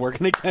minutes. We're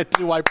going to get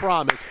to, I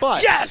promise.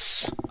 But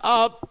yes,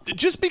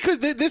 just because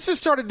this has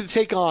started to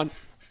take on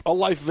a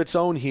life of its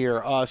own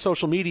here,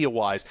 social media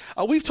wise,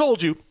 we've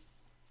told you.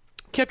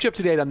 Kept you up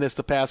to date on this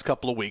the past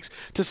couple of weeks.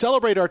 To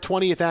celebrate our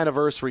 20th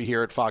anniversary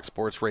here at Fox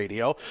Sports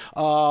Radio,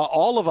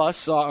 all of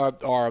us,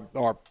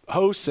 our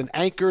hosts and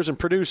anchors and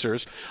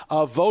producers,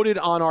 voted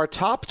on our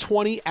top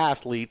 20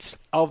 athletes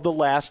of the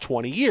last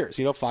 20 years.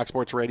 Fox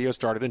Sports Radio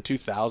started in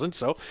 2000,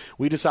 so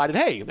we decided,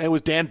 hey, it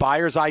was Dan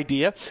Byer's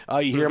idea.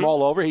 You hear him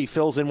all over. He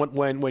fills in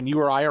when you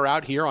or I are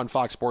out here on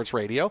Fox Sports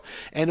Radio,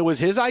 and it was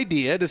his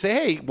idea to say,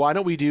 hey, why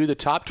don't we do the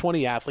top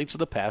 20 athletes of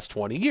the past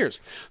 20 years?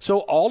 So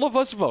all of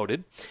us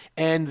voted,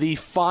 and the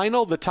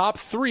top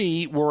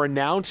 3 were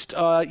announced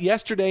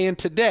yesterday and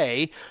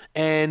today,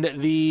 and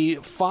the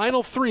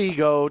final 3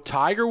 go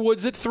Tiger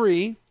Woods at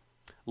 3,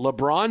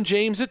 LeBron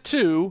James at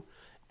 2,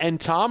 and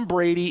Tom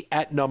Brady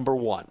at number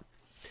 1.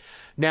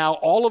 Now,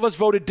 all of us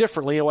voted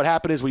differently, and what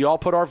happened is we all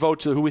put our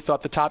votes to who we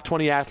thought the top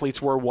 20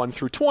 athletes were 1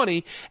 through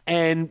 20,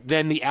 and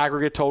then the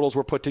aggregate totals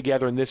were put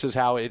together, and this is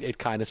how it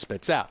kind of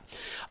spits out.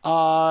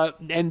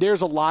 And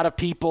there's a lot of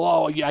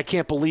people, I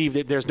can't believe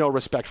that there's no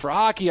respect for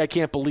hockey. I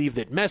can't believe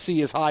that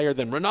Messi is higher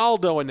than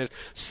Ronaldo, and there's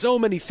so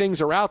many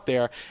things are out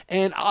there.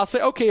 And I'll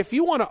say, okay, if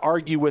you want to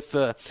argue with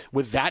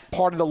that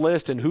part of the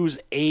list and who's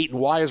 8 and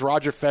why is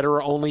Roger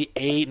Federer only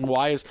 8 and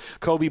why is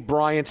Kobe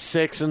Bryant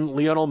 6 and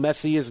Lionel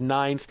Messi is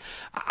 9th,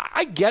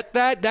 I get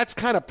that. That's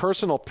kind of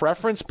personal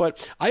preference,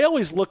 but I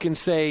always look and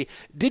say,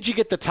 did you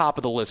get the top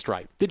of the list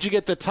right? Did you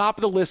get the top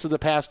of the list of the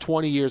past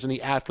 20 years in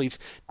the athletes?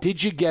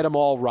 Did you get them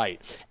all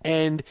right?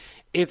 And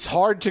it's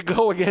hard to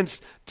go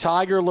against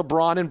Tiger,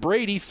 LeBron, and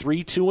Brady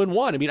 3, 2, and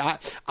 1. I mean,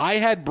 I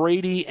had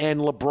Brady and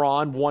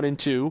LeBron 1 and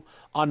 2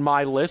 on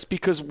my list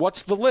because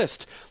what's the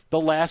list? The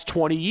last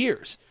 20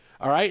 years.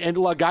 All right, and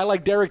a guy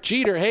like Derek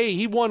Jeter, hey,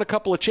 he won a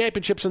couple of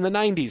championships in the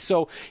 90s,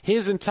 so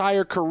his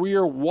entire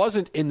career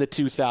wasn't in the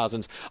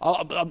 2000s.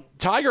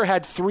 Tiger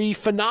had 3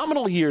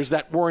 phenomenal years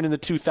that weren't in the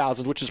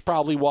 2000s, which is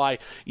probably why,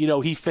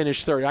 he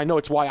finished third. I know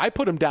it's why I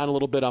put him down a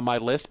little bit on my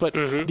list, but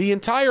the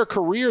entire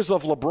careers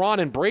of LeBron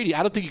and Brady,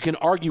 I don't think you can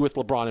argue with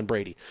LeBron and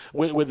Brady.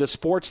 With the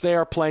sports they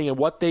are playing and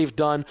what they've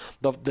done,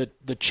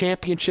 the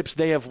championships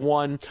they have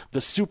won,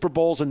 the Super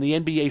Bowls and the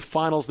NBA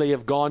Finals they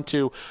have gone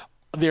to,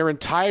 their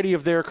entirety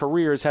of their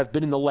careers have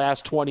been in the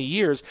last 20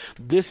 years.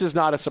 This is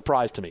not a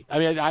surprise to me. I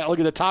mean, I look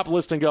at the top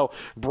list and go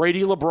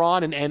Brady,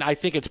 LeBron, and I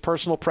think it's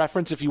personal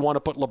preference if you want to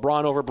put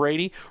LeBron over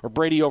Brady or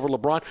Brady over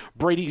LeBron.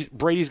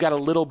 Brady's got a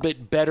little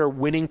bit better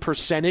winning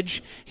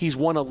percentage. He's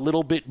won a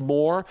little bit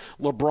more.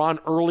 LeBron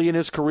early in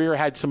his career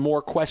had some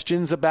more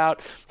questions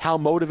about how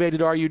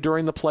motivated are you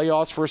during the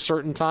playoffs for a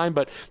certain time,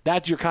 but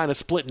that's you're kind of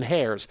splitting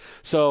hairs.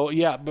 So,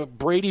 yeah, but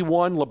Brady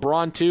 1,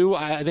 LeBron 2,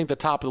 I think the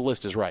top of the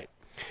list is right.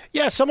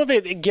 Yeah, some of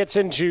it gets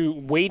into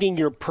weighting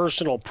your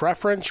personal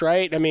preference,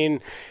 right? I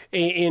mean,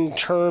 in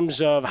terms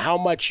of how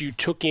much you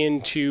took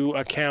into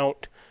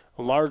account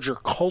larger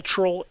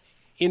cultural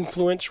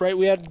influence, right?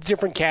 We had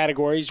different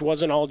categories. It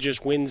wasn't all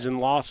just wins and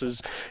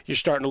losses. You're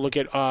starting to look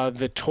at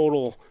the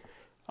total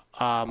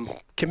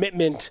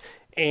commitment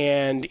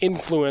and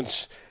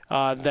influence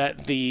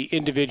that the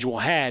individual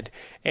had.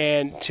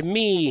 And to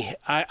me,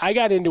 I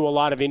got into a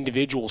lot of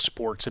individual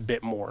sports a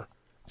bit more.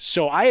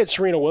 So I had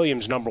Serena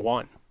Williams number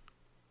 1.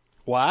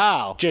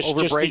 Wow. Just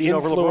Brady the and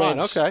over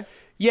influence. LeBron. Okay.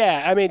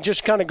 Yeah, I mean,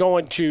 just kind of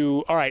going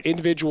to, all right,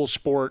 individual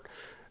sport,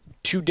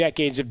 2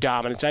 decades of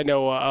dominance. I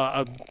know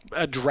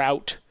a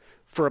drought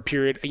for a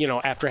period,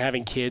 after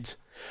having kids.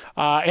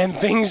 And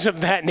things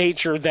of that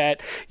nature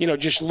that,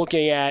 just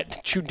looking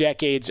at 2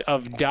 decades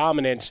of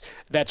dominance,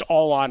 that's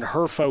all on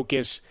her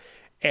focus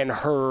and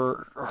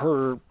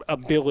her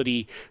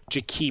ability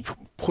to keep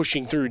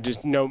pushing through,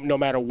 just no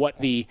matter what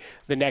the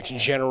next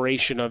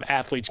generation of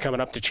athletes coming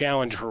up to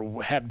challenge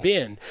her have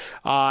been.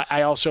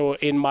 I also,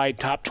 in my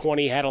top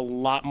 20, had a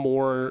lot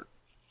more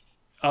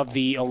of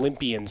the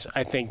Olympians,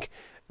 I think,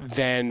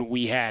 than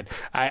we had.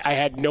 I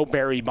had no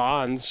Barry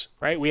Bonds,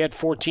 right? We had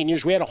 14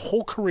 years. We had a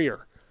whole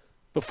career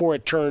before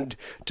it turned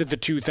to the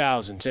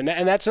 2000s. And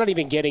that's not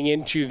even getting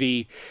into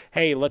the,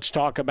 hey, let's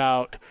talk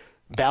about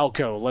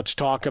Balco, let's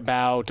talk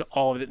about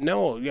all of it.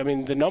 No, I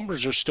mean, the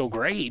numbers are still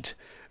great.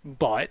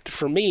 But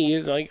for me,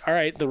 it's like, all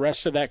right, the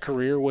rest of that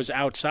career was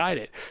outside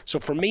it. So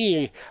for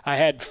me, I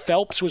had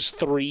Phelps was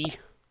 3,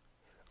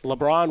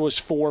 LeBron was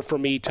 4 for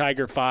me,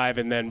 Tiger 5,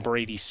 and then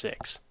Brady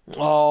 6.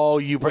 Oh,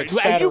 you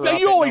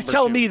always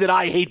tell me that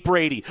I hate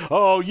Brady.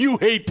 Oh, you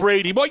hate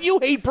Brady. But you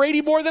hate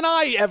Brady more than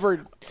I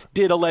ever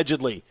did,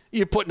 allegedly.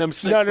 You're putting him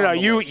 6th. No.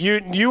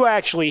 You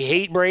actually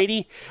hate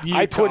Brady.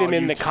 I put him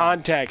in the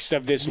context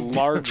of this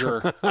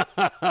larger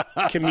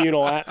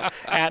communal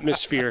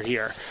atmosphere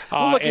here.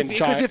 Well, look,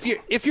 because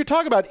if you're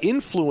talking about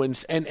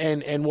influence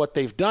and what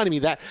they've done, I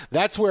mean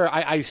that's where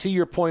I see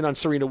your point on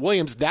Serena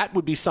Williams. That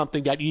would be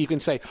something that you can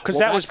say because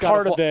that was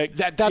part of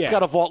that's got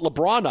to vault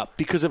LeBron up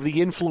because of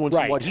the influence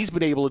of what he's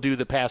been able to do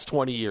the past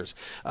 20 years.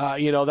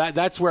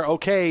 That's where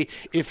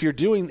if you're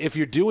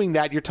doing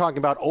that, you're talking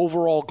about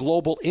overall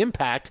global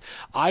impact.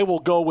 I will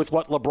go with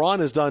what LeBron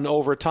has done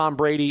over Tom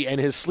Brady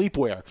and his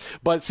sleepwear.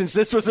 But since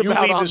this was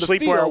about on the sleepwear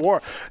field,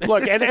 war,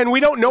 look, and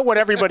we don't know what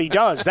everybody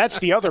does. That's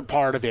the other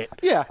part of it.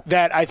 Yeah,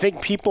 that I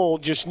think people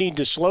just need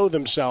to slow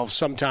themselves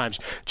sometimes.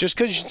 Just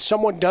because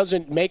someone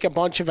doesn't make a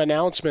bunch of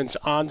announcements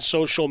on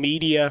social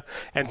media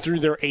and through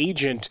their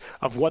agent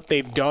of what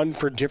they've done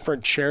for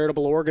different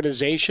charitable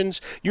organizations,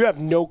 you have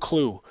no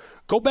clue.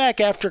 Go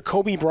back after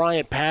Kobe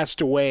Bryant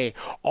passed away,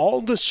 all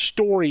the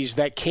stories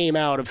that came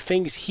out of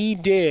things he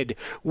did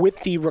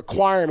with the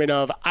requirement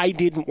of, I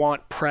didn't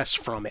want press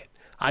from it.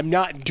 I'm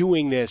not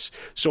doing this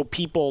so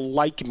people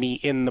like me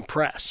in the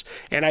press.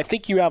 And I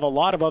think you have a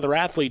lot of other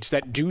athletes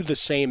that do the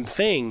same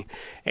thing.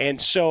 And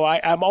so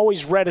I'm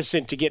always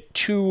reticent to get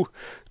too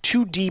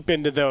deep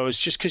into those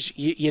just because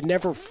you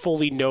never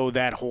fully know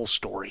that whole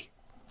story.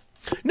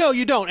 No,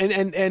 you don't.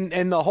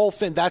 And the whole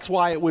thing, that's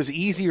why it was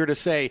easier to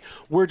say,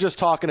 we're just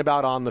talking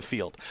about on the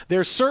field.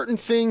 There's certain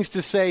things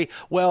to say,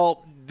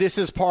 well, this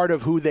is part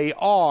of who they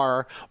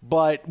are,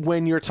 but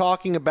when you're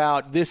talking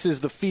about this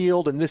is the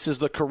field and this is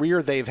the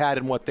career they've had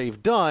and what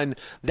they've done,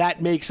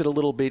 that makes it a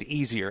little bit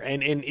easier.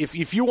 And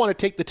if you want to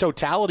take the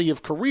totality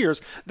of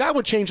careers, that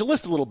would change the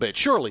list a little bit,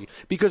 surely,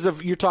 because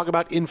of you're talking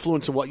about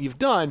influence and what you've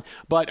done,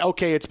 but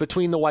okay, it's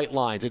between the white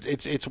lines.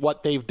 It's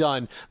what they've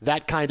done.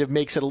 That kind of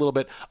makes it a little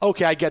bit,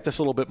 okay, I get this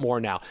a little bit more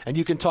now. And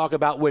you can talk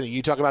about winning.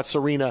 You talk about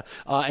Serena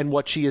and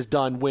what she has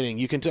done winning.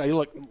 You can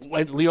look,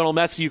 Lionel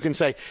Messi, you can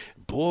say,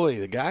 boy,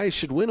 the guy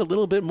should win a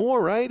little bit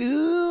more, right?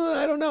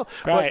 I don't know.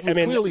 Right. But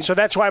clearly, so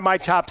that's why my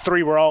top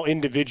three were all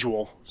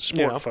individual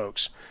sport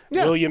folks.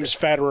 Yeah. Williams,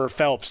 Federer,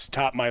 Phelps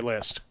top my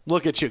list.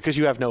 Look at you, because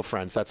you have no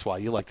friends. That's why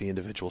you like the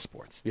individual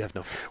sports. You have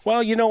no friends.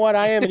 Well, you know what?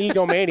 I am an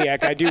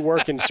egomaniac. I do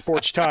work in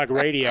sports talk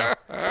radio.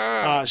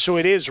 So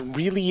it is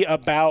really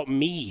about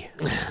me.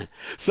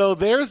 So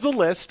there's the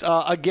list.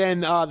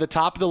 Again, the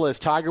top of the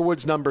list, Tiger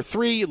Woods number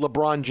 3,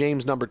 LeBron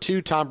James number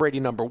 2, Tom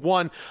Brady number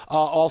 1.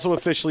 Also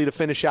officially to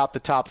finish out the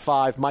top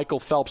 5, Michael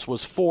Phelps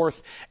was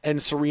 4th,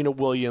 and Serena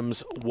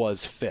Williams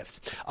was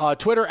 5th.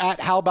 Twitter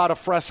at How About a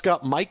Fresca,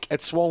 Mike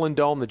at Swollen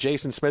Dome, the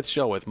Jason Smith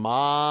Show with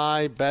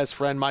my best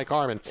friend Mike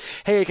Harmon.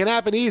 Hey, it can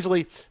happen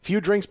easily. Few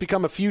drinks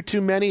become a few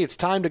too many. It's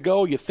time to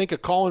go. You think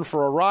of calling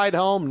for a ride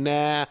home?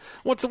 Nah.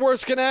 What's the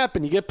worst can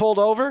happen? You get pulled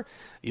over,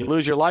 you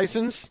lose your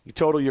license, you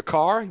total your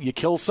car, you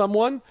kill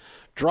someone,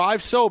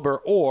 drive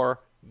sober, or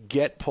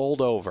get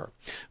pulled over.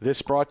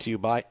 This brought to you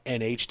by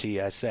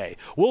NHTSA.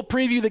 We'll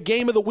preview the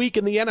game of the week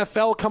in the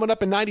NFL coming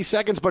up in 90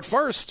 seconds, but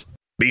first...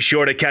 Be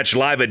sure to catch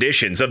live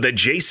editions of The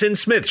Jason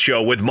Smith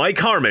Show with Mike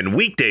Harmon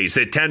weekdays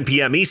at 10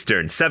 p.m.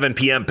 Eastern, 7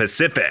 p.m.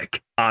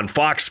 Pacific on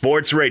Fox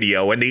Sports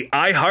Radio and the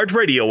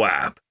iHeartRadio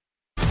app.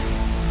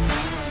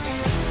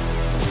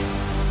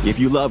 If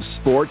you love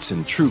sports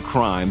and true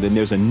crime, then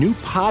there's a new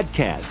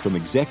podcast from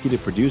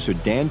executive producer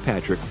Dan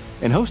Patrick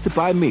and hosted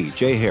by me,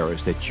 Jay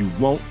Harris, that you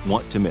won't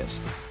want to miss.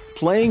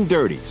 Playing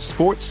Dirty: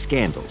 Sports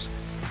Scandals.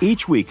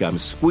 Each week, I'm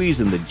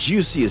squeezing the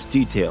juiciest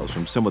details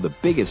from some of the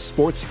biggest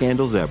sports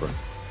scandals ever.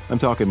 I'm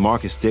talking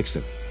Marcus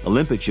Dixon,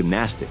 Olympic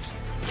gymnastics,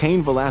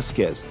 Cain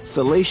Velasquez,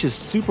 salacious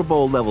Super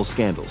Bowl-level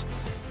scandals.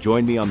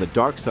 Join me on the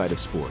dark side of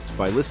sports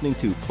by listening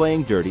to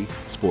Playing Dirty: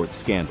 Sports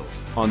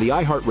Scandals on the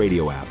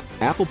iHeartRadio app,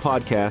 Apple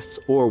Podcasts,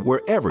 or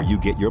wherever you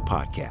get your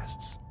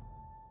podcasts.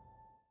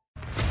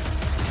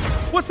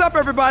 What's up,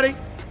 everybody?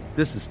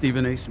 This is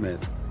Stephen A.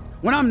 Smith.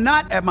 When I'm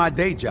not at my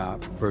day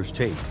job, First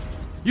Take,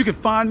 you can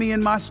find me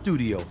in my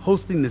studio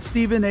hosting the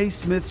Stephen A.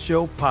 Smith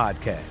Show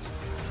podcast.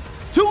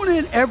 Tune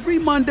in every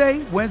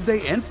Monday,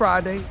 Wednesday, and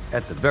Friday,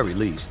 at the very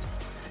least,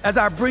 as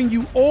I bring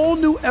you all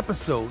new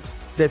episodes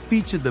that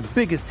feature the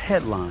biggest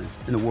headlines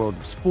in the world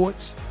of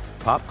sports,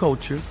 pop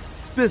culture,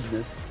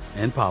 business,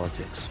 and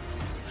politics.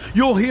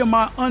 You'll hear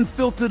my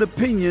unfiltered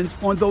opinions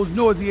on those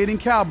nauseating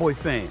Cowboy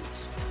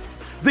fans,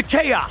 the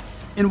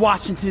chaos in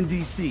Washington,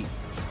 D.C.,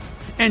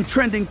 and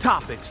trending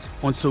topics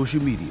on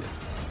social media,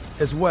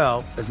 as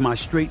well as my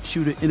straight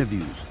shooter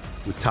interviews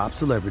with top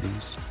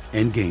celebrities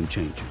and game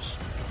changers.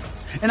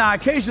 And I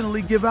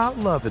occasionally give out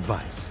love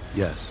advice.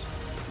 Yes,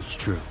 it's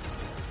true.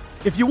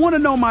 If you want to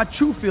know my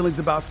true feelings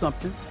about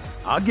something,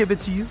 I'll give it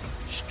to you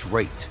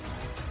straight.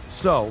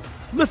 So,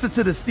 listen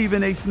to the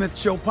Stephen A. Smith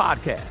Show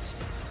podcast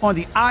on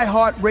the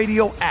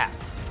iHeartRadio app,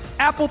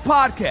 Apple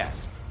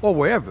Podcasts, or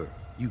wherever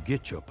you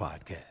get your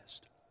podcast.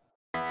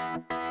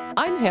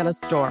 I'm Hannah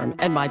Storm,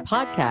 and my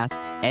podcast,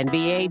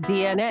 NBA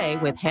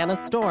DNA with Hannah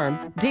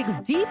Storm, digs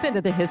deep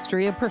into the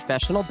history of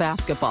professional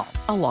basketball,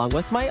 along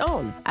with my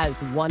own, as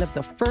one of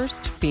the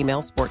first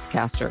female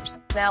sportscasters.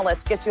 Now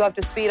let's get you up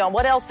to speed on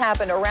what else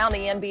happened around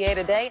the NBA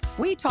today.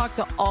 We talked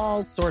to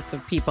all sorts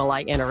of people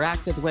I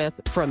interacted with,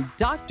 from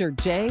Dr.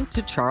 J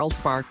to Charles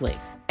Barkley,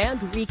 and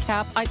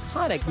recap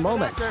iconic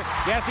moments.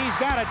 Yes, he's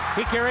got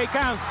it. Here he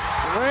comes.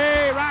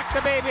 Way rock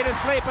the baby to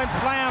sleep and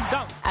slam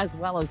dunk. As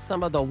well as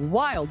some of the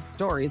wild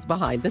stories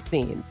behind the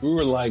scenes. We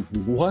were like,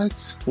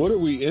 what? What are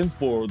we in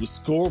for? The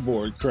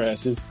scoreboard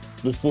crashes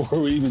before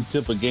we even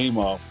tip a game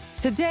off.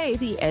 Today,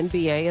 the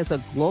NBA is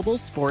a global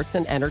sports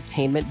and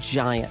entertainment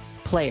giant.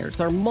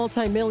 Players are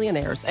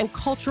multimillionaires and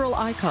cultural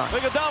icons.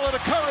 Iguodala to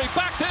Curry,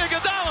 back to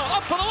Iguodala,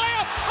 up for the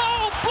layup.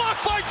 Oh,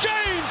 blocked by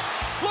James.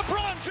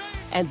 LeBron James.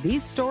 And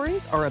these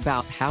stories are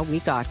about how we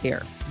got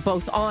here,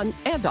 both on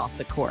and off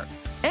the court.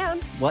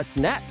 And what's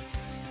next?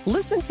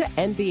 Listen to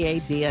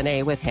NBA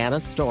DNA with Hannah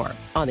Storm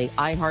on the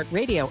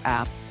iHeartRadio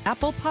app,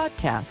 Apple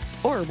Podcasts,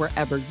 or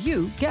wherever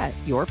you get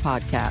your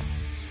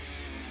podcasts.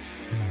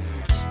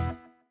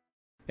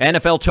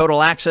 NFL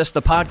Total Access,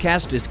 the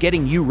podcast, is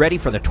getting you ready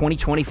for the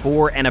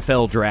 2024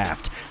 NFL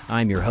Draft.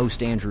 I'm your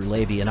host, Andrew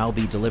Levy, and I'll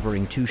be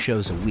delivering 2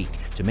 shows a week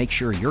to make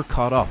sure you're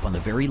caught up on the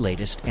very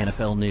latest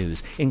NFL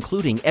news,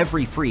 including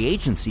every free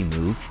agency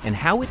move and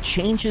how it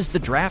changes the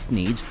draft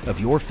needs of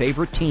your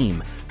favorite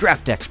team.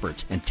 Draft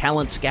experts and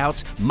talent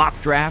scouts, mock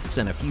drafts,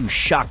 and a few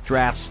shock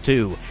drafts,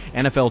 too.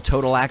 NFL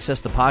Total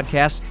Access, the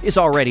podcast, is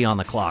already on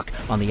the clock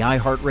on the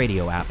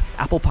iHeartRadio app,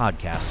 Apple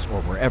Podcasts,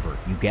 or wherever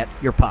you get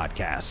your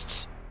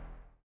podcasts.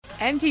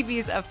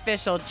 MTV's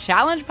official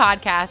Challenge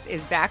podcast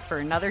is back for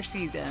another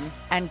season.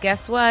 And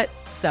guess what?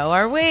 So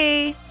are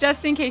we.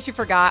 Just in case you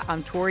forgot,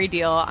 I'm Tori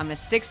Deal. I'm a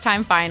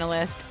 6-time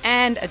finalist, and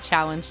and a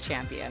challenge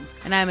champion.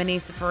 And I'm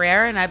Anissa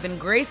Ferreira, and I've been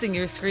gracing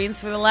your screens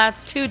for the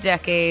last 2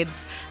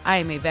 decades. I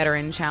am a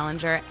veteran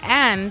challenger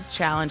and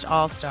challenge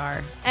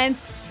all-star. And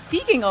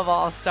speaking of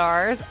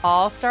all-stars,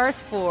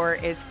 All-Stars 4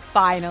 is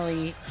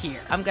finally here.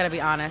 I'm going to be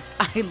honest,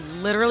 I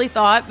literally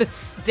thought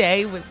this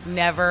day was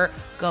never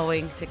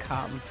going to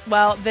come.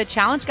 Well, the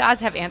challenge gods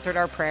have answered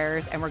our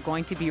prayers, and we're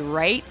going to be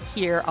right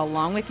here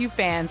along with you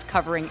fans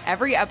covering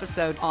every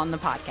episode on the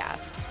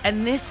podcast.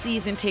 And this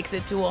season takes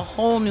it to a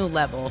whole new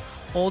level.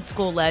 Old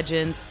school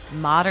legends,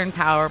 modern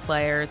power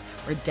players,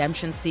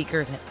 redemption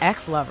seekers, and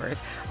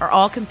ex-lovers are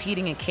all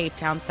competing in Cape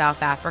Town,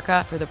 South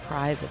Africa for the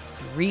prize of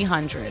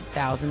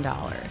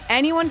 $300,000.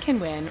 Anyone can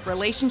win,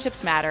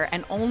 relationships matter,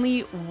 and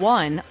only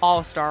one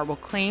All-Star will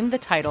claim the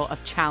title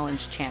of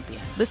Challenge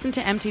Champion. Listen to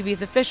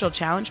MTV's official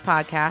Challenge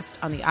podcast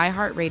on the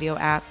iHeartRadio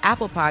app,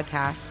 Apple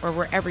Podcasts, or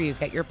wherever you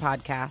get your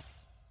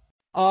podcasts.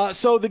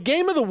 So the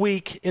game of the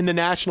week in the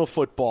National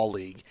Football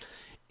League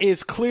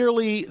is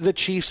clearly the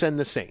Chiefs and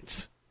the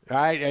Saints. All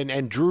right,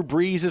 and Drew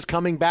Brees is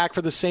coming back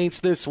for the Saints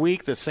this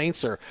week. The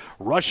Saints are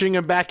rushing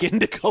him back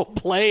in to go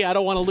play. I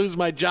don't want to lose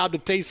my job to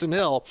Taysom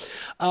Hill.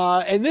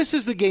 And this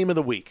is the game of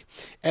the week.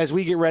 As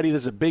we get ready,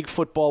 this is a big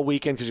football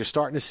weekend because you're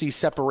starting to see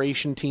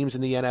separation teams in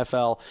the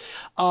NFL.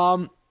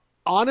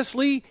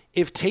 Honestly,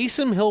 if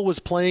Taysom Hill was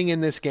playing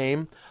in this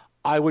game,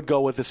 I would go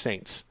with the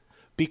Saints.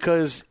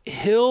 Because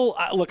Hill,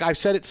 look, I've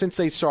said it since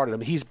they started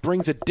him, he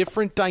brings a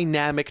different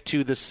dynamic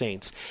to the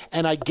Saints.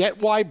 And I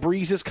get why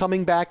Brees is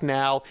coming back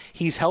now.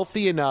 He's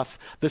healthy enough.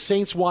 The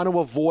Saints want to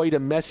avoid a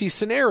messy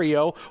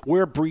scenario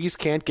where Brees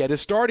can't get his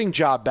starting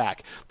job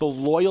back. The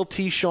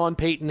loyalty Sean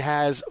Payton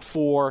has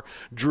for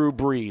Drew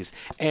Brees.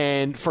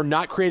 And for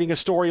not creating a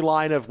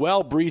storyline of,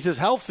 well, Brees is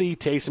healthy,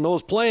 Taysom Hill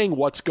is playing,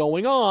 what's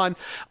going on?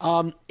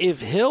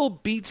 If Hill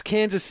beats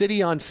Kansas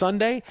City on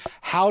Sunday,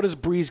 how does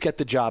Brees get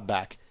the job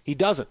back? He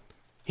doesn't.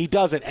 He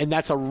doesn't, and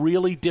that's a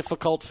really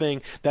difficult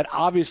thing that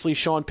obviously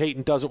Sean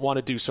Payton doesn't want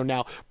to do. So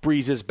now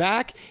Brees is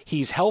back,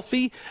 he's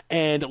healthy,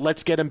 and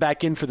let's get him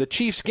back in for the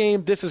Chiefs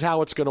game. This is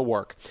how it's going to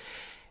work.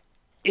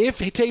 If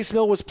Taysom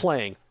Hill was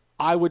playing,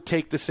 I would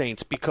take the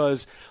Saints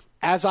because,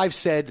 as I've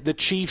said, the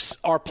Chiefs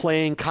are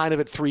playing kind of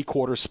at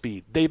three-quarter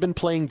speed. They've been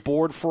playing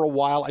bored for a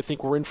while. I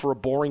think we're in for a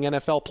boring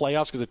NFL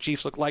playoffs because the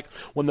Chiefs look like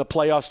when the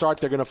playoffs start,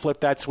 they're going to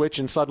flip that switch,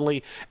 and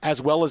suddenly,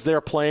 as well as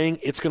they're playing,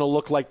 it's going to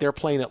look like they're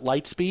playing at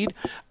light speed.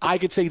 I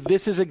could say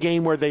this is a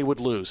game where they would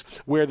lose,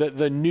 where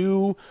the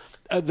new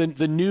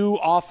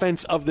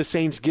offense of the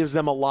Saints gives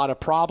them a lot of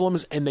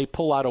problems and they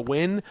pull out a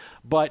win,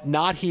 but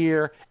not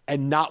here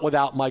and not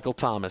without Michael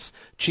Thomas.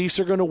 Chiefs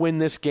are going to win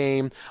this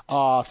game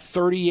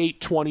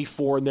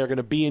 38-24, and they're going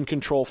to be in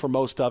control for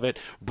most of it.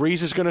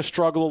 Brees is going to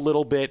struggle a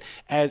little bit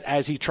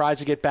as he tries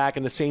to get back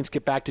and the Saints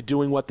get back to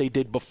doing what they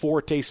did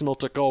before Taysom Hill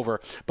took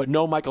over. But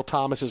no, Michael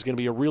Thomas is going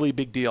to be a really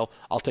big deal.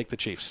 I'll take the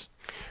Chiefs.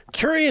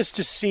 Curious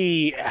to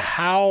see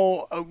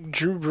how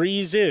Drew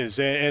Brees is.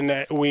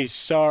 And we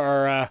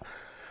saw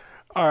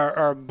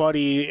our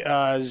buddy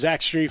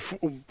Zach Streif,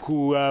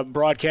 who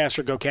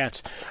broadcaster, go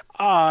Cats,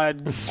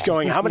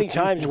 going, how many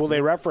times will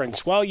they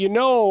reference? Well, you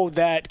know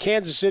that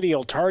Kansas City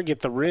will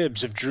target the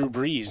ribs of Drew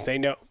Brees. They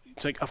know.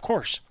 It's like, of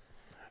course.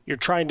 You're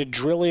trying to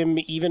drill him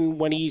even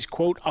when he's,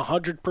 quote,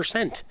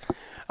 100%.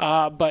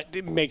 But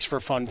it makes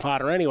for fun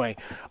fodder anyway.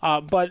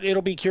 But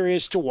it'll be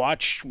curious to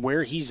watch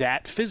where he's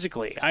at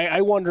physically. I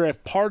wonder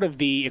if part of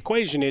the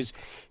equation is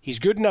he's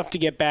good enough to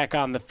get back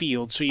on the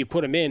field, so you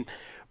put him in,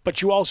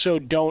 but you also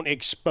don't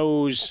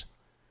expose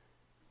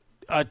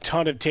a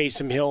ton of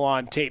Taysom Hill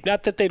on tape.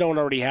 Not that they don't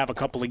already have a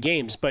couple of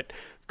games, but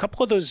a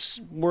couple of those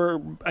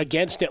were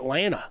against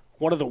Atlanta,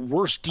 one of the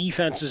worst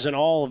defenses in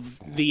all of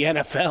the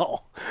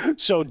NFL.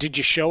 So did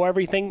you show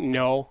everything?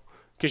 No,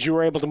 because you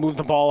were able to move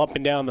the ball up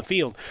and down the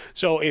field.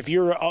 So if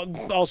you're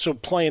also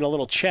playing a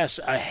little chess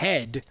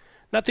ahead,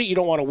 not that you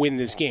don't want to win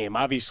this game,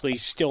 obviously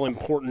still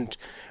important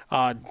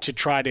to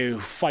try to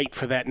fight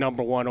for that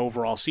number one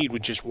overall seed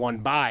with just one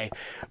bye.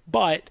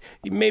 But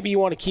maybe you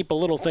want to keep a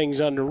little things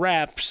under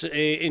wraps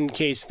in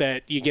case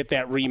that you get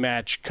that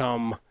rematch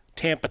come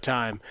Tampa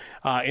time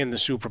in the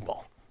Super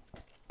Bowl.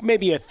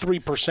 Maybe a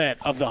 3%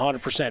 of the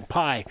 100%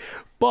 pie,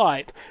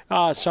 but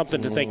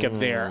something to think of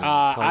there.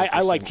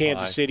 I like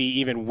Kansas City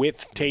even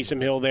with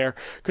Taysom Hill there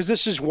because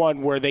this is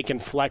one where they can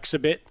flex a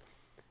bit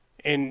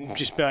and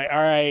just be like,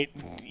 all right,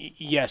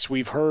 yes,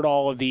 we've heard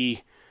all of the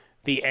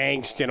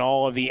angst and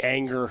all of the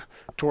anger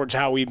towards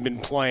how we've been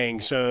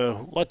playing.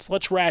 So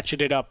let's ratchet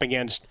it up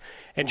against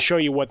and show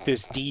you what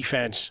this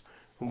defense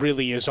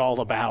really is all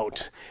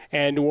about.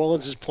 And New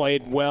Orleans has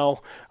played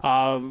well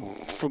for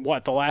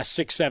the last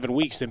 6-7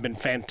 weeks. They've been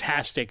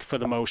fantastic for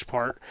the most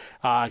part,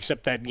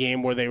 except that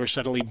game where they were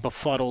suddenly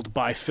befuddled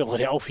by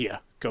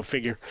Philadelphia. Go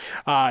figure.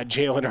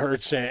 Jalen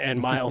Hurts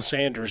and Miles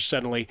Sanders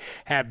suddenly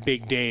have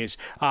big days.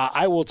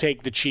 I will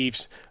take the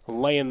Chiefs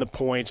laying the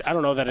points. I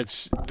don't know that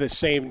it's the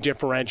same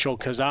differential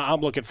because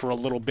I'm looking for a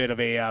little bit of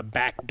a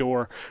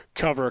backdoor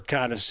cover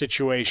kind of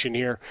situation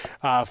here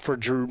for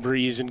Drew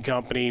Brees and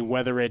company,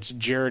 whether it's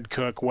Jared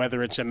Cook,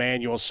 whether it's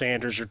Emmanuel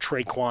Sanders or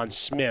Traquan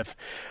Smith.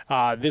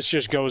 This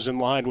just goes in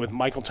line with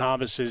Michael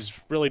Thomas has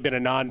really been a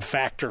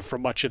non-factor for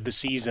much of the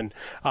season.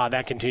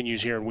 That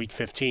continues here in Week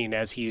 15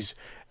 as he's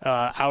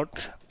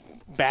out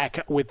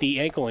back with the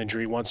ankle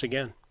injury once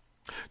again.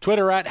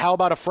 Twitter at How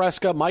About a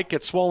Fresca. Mike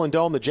gets Swollen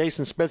Dome. The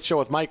Jason Smith Show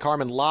with Mike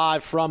Harmon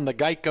live from the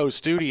Geico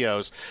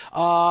Studios.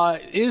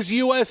 Is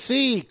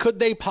USC, could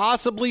they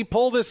possibly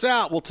pull this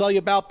out? We'll tell you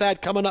about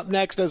that coming up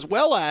next, as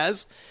well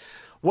as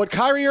what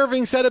Kyrie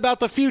Irving said about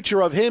the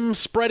future of him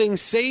spreading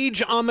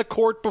sage on the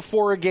court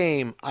before a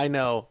game. I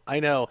know.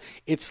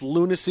 It's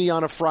lunacy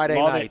on a Friday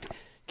night.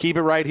 Keep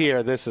it right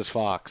here. This is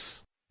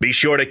Fox. Be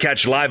sure to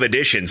catch live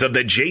editions of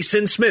The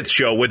Jason Smith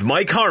Show with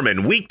Mike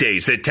Harmon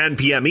weekdays at 10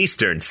 p.m.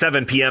 Eastern,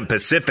 7 p.m.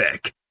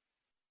 Pacific.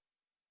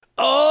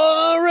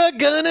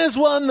 Oregon has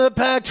won the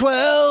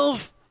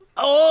Pac-12.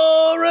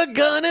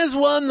 Oregon has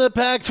won the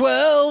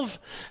Pac-12.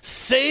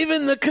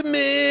 Saving the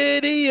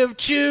committee of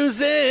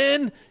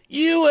choosing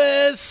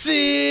USC.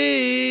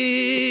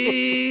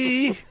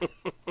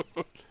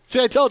 See,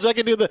 I told you I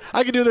could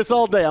do this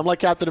all day. I'm like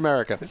Captain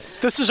America.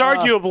 This is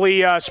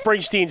arguably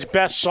Springsteen's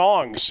best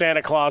song,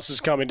 Santa Claus is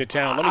Coming to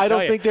Town. Let me I tell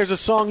don't you. think there's a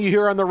song you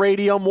hear on the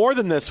radio more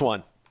than this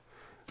one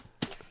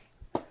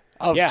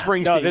of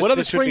Springsteen. What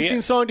other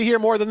Springsteen song do you hear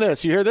more than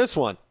this? You hear this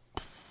one.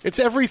 It's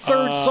every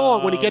third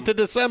song when you get to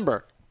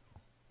December.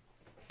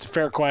 It's a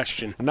fair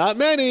question. Not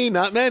many.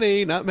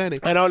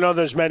 I don't know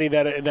there's many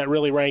that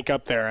really rank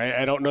up there.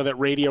 I don't know that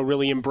radio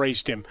really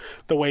embraced him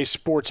the way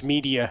sports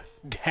media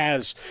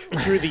has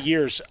through the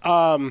years.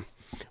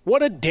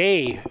 What a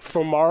day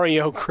for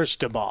Mario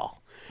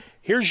Cristobal.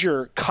 Here's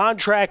your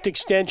contract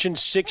extension,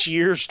 6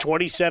 years,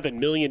 $27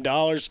 million,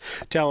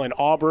 telling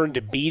Auburn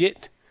to beat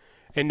it.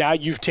 And now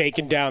you've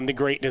taken down the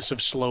greatness of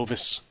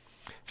Slovis.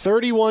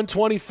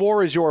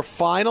 31-24 is your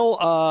final.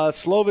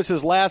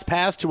 Slovis's last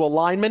pass to a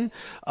lineman.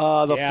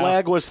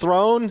 Flag was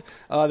thrown.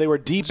 They were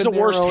deep in their own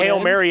end. It's the worst Hail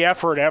Mary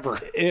effort ever.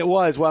 It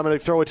was. Well, I'm going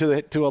to throw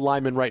it to a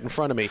lineman right in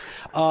front of me.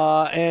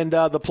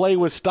 The play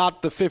was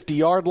stopped at the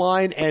 50-yard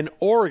line, and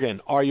Oregon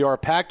are your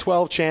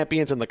Pac-12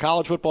 champions, and the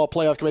College Football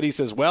Playoff Committee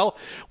says, well,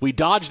 we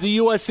dodged the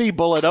USC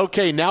bullet.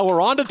 Okay, now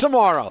we're on to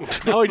tomorrow.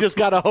 Now we just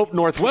got to hope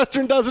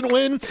Northwestern doesn't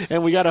win,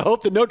 and we got to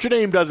hope that Notre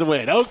Dame doesn't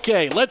win.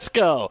 Okay, let's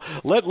go.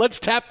 Let's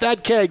tap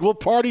that keg. We'll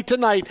party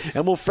tonight,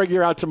 and we'll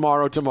figure out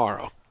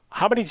tomorrow.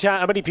 How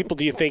many people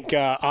do you think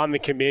on the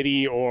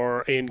committee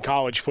or in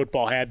college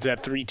football had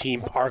that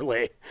 3-team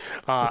parlay,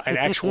 an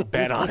actual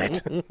bet on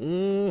it?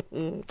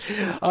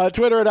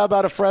 Twitter at How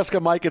About a Fresca.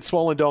 Mike at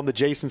Swollen Dome. The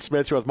Jason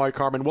Smith Show with Mike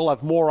Harmon. We'll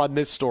have more on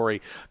this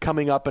story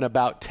coming up in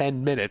about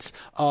 10 minutes.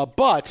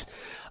 But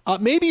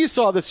maybe you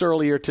saw this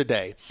earlier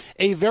today.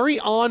 A very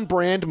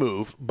on-brand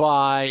move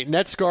by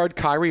Nets guard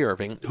Kyrie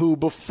Irving, who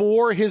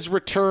before his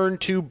return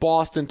to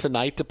Boston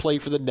tonight to play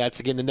for the Nets,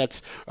 again, the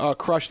Nets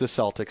crushed the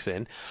Celtics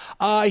in,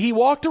 he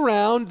walked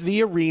around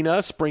the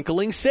arena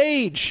sprinkling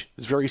sage. It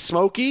was very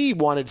smoky. He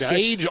wanted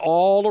sage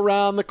all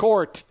around the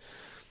court.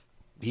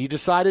 He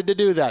decided to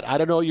do that. I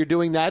don't know you're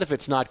doing that if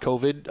it's not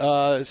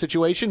COVID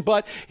situation,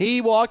 but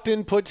he walked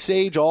and put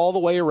sage all the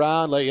way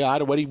around. Like, I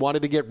don't know what he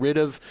wanted to get rid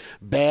of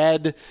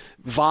bad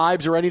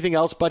vibes or anything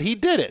else, but he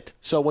did it.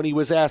 So when he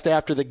was asked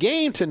after the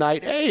game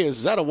tonight, hey,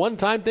 is that a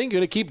one-time thing? You're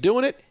going to keep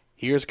doing it?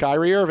 Here's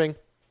Kyrie Irving.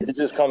 It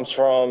just comes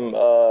from,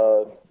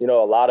 a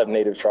lot of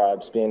native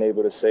tribes being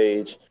able to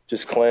sage,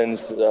 just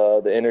cleanse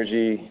the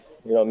energy,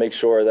 make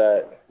sure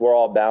that we're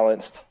all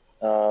balanced.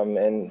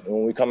 And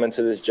when we come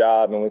into this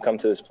job and we come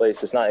to this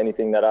place, it's not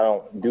anything that I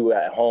don't do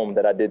at home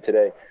that I did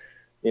today.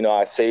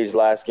 I saged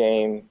last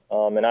game,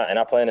 and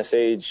I plan to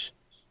sage,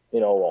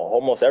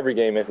 almost every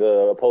game if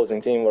the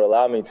opposing team would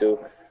allow me to.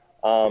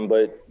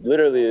 But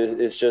literally,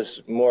 it's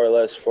just more or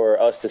less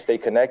for us to stay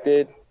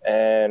connected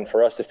and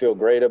for us to feel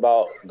great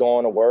about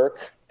going to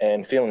work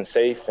and feeling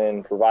safe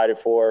and provided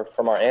for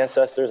from our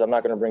ancestors. I'm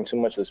not going to bring too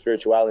much of the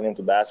spirituality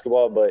into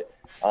basketball, but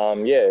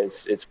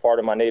it's part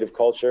of my native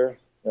culture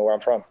and where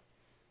I'm from.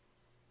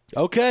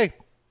 Okay.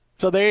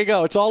 So there you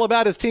go. It's all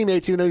about his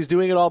teammates, even though he's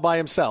doing it all by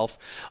himself.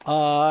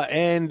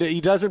 And he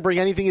doesn't bring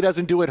anything he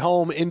doesn't do at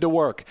home into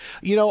work.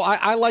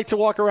 I like to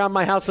walk around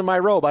my house in my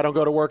robe. I don't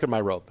go to work in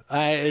my robe.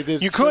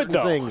 You could,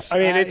 though. Things. I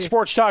mean, it's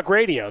sports talk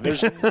radio.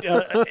 There's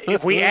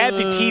if we add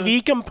the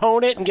TV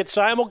component and get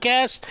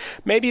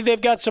simulcast, maybe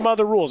they've got some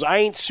other rules. I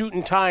ain't suit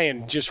and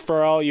tying, just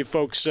for all you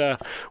folks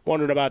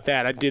wondering about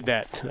that. I did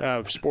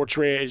that.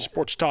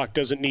 Sports talk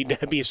doesn't need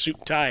to be a suit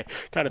and tie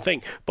kind of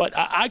thing. But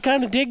I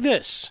kind of dig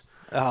this.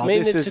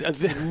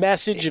 It's a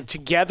message of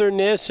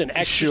togetherness and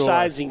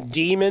exercising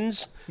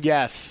demons.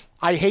 Yes.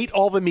 I hate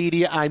all the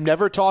media. I'm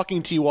never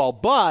talking to you all,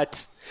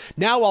 but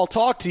now I'll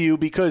talk to you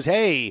because,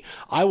 hey,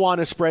 I want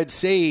to spread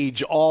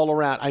sage all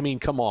around. I mean,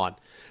 come on.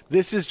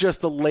 This is just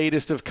the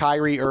latest of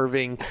Kyrie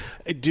Irving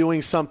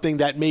doing something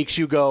that makes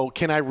you go,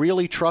 can I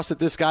really trust that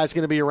this guy's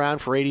going to be around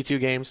for 82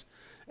 games?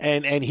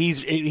 and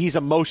he's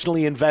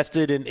emotionally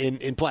invested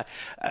in play.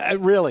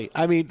 Really,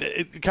 I mean,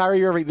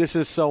 Kyrie Irving, this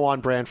is so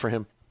on brand for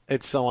him.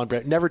 It's so on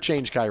brand. Never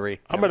change, Kyrie.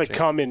 I'm going to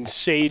come and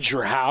sage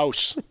your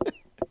house.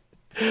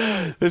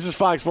 This is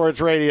Fox Sports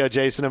Radio,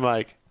 Jason and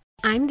Mike.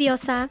 I'm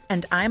Diosa.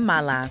 And I'm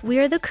Mala. We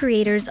are the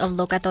creators of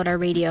Locatora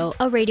Radio,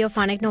 a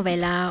radiophonic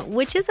novela,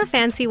 which is a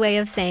fancy way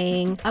of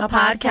saying a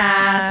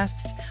podcast.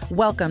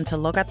 Welcome to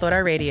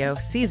Locatora Radio,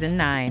 Season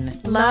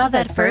 9. Love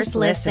at first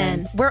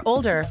listen. We're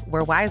older,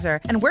 we're wiser,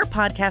 and we're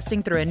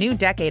podcasting through a new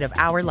decade of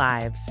our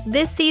lives.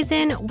 This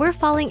season, we're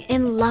falling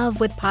in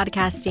love with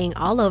podcasting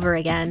all over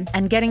again.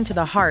 And getting to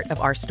the heart of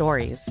our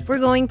stories. We're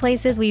going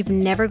places we've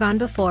never gone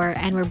before,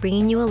 and we're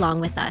bringing you along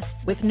with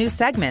us. With new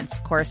segments,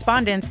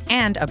 correspondence,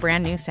 and a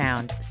brand new sound.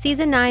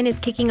 Season 9 is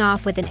kicking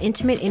off with an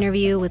intimate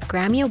interview with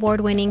Grammy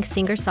Award-winning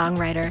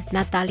singer-songwriter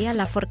Natalia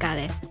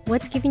Lafourcade.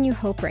 What's giving you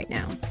hope right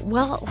now?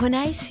 Well, when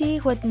I see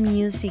what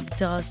music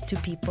does to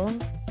people,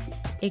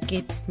 it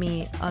gives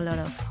me a lot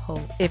of hope.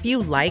 If you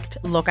liked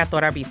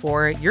Locatora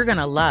before, you're going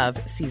to love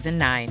Season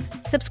 9.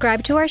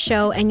 Subscribe to our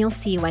show and you'll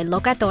see why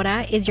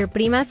Locatora is your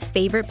prima's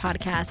favorite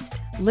podcast.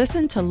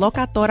 Listen to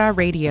Locatora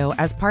Radio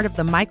as part of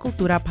the My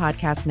Cultura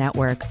Podcast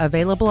Network,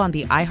 available on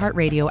the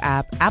iHeartRadio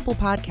app, Apple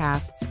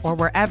Podcasts, or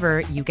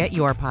wherever you get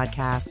your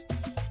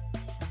podcasts.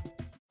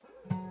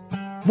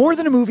 More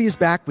Than a Movie is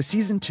back with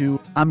Season 2.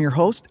 I'm your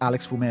host,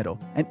 Alex Fumero,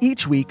 and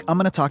each week I'm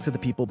going to talk to the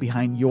people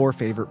behind your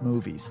favorite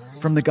movies.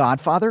 From The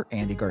Godfather,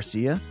 Andy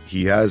Garcia.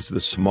 He has the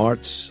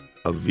smarts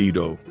of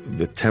Vito,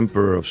 the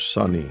temper of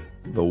Sonny,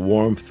 the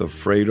warmth of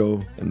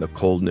Fredo, and the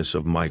coldness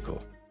of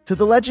Michael. To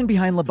the legend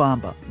behind La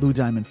Bamba, Lou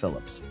Diamond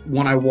Phillips.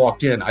 When I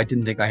walked in, I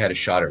didn't think I had a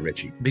shot at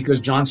Richie because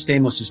John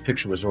Stamos'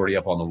 picture was already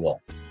up on the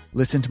wall.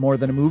 Listen to More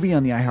Than a Movie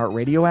on the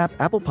iHeartRadio app,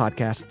 Apple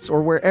Podcasts,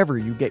 or wherever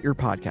you get your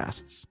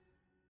podcasts.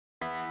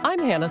 I'm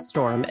Hannah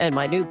Storm, and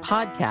my new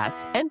podcast,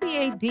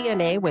 NBA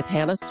DNA with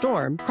Hannah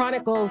Storm,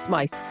 chronicles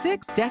my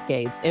 6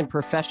 decades in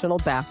professional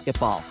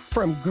basketball.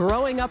 From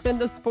growing up in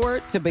the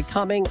sport to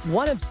becoming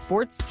one of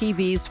sports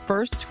TV's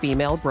first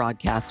female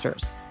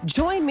broadcasters.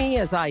 Join me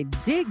as I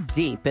dig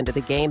deep into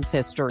the game's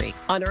history,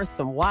 unearth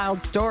some wild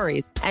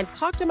stories, and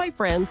talk to my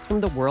friends from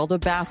the world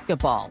of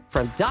basketball,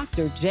 from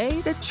Dr.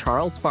 J to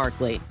Charles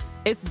Barkley.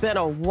 It's been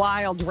a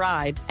wild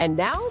ride, and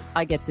now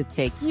I get to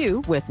take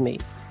you with me.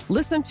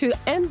 Listen to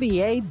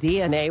NBA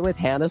DNA with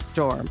Hannah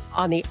Storm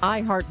on the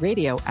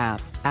iHeartRadio app,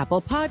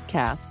 Apple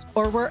Podcasts,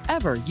 or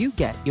wherever you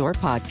get your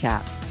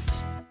podcasts.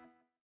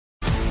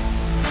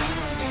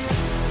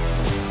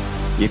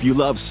 If you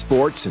love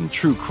sports and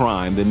true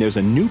crime, then there's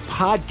a new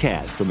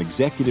podcast from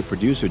executive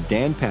producer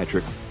Dan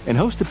Patrick and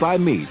hosted by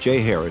me,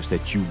 Jay Harris,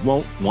 that you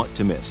won't want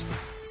to miss.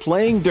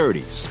 Playing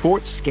Dirty: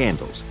 Sports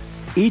Scandals.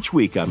 Each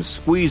week, I'm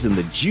squeezing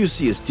the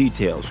juiciest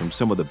details from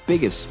some of the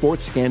biggest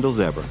sports scandals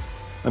ever.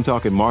 I'm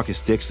talking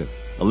Marcus Dixon,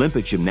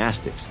 Olympic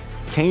gymnastics,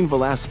 Cain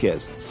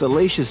Velasquez,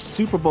 salacious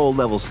Super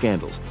Bowl-level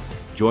scandals.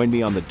 Join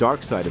me on the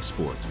dark side of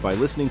sports by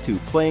listening to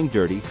Playing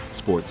Dirty: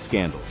 Sports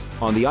Scandals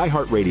on the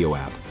iHeartRadio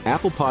app,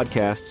 Apple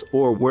Podcasts,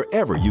 or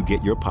wherever you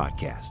get your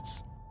podcasts.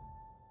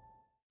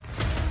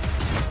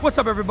 What's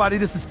up, everybody?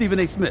 This is Stephen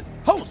A. Smith,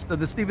 host of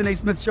the Stephen A.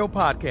 Smith Show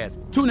podcast.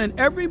 Tune in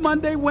every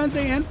Monday,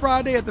 Wednesday, and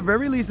Friday at the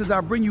very least as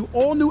I bring you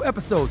all new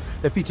episodes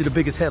that feature the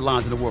biggest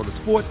headlines in the world of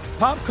sports,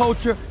 pop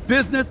culture,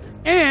 business,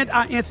 and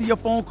I answer your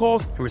phone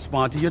calls and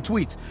respond to your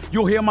tweets.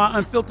 You'll hear my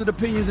unfiltered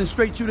opinions and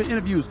straight-shooter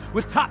interviews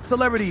with top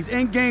celebrities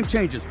and game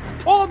changers.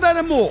 All that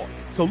and more.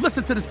 So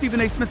listen to the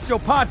Stephen A. Smith Show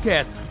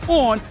podcast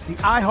on the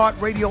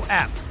iHeartRadio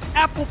app,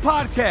 Apple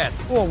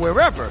Podcasts, or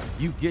wherever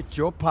you get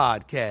your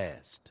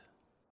podcasts.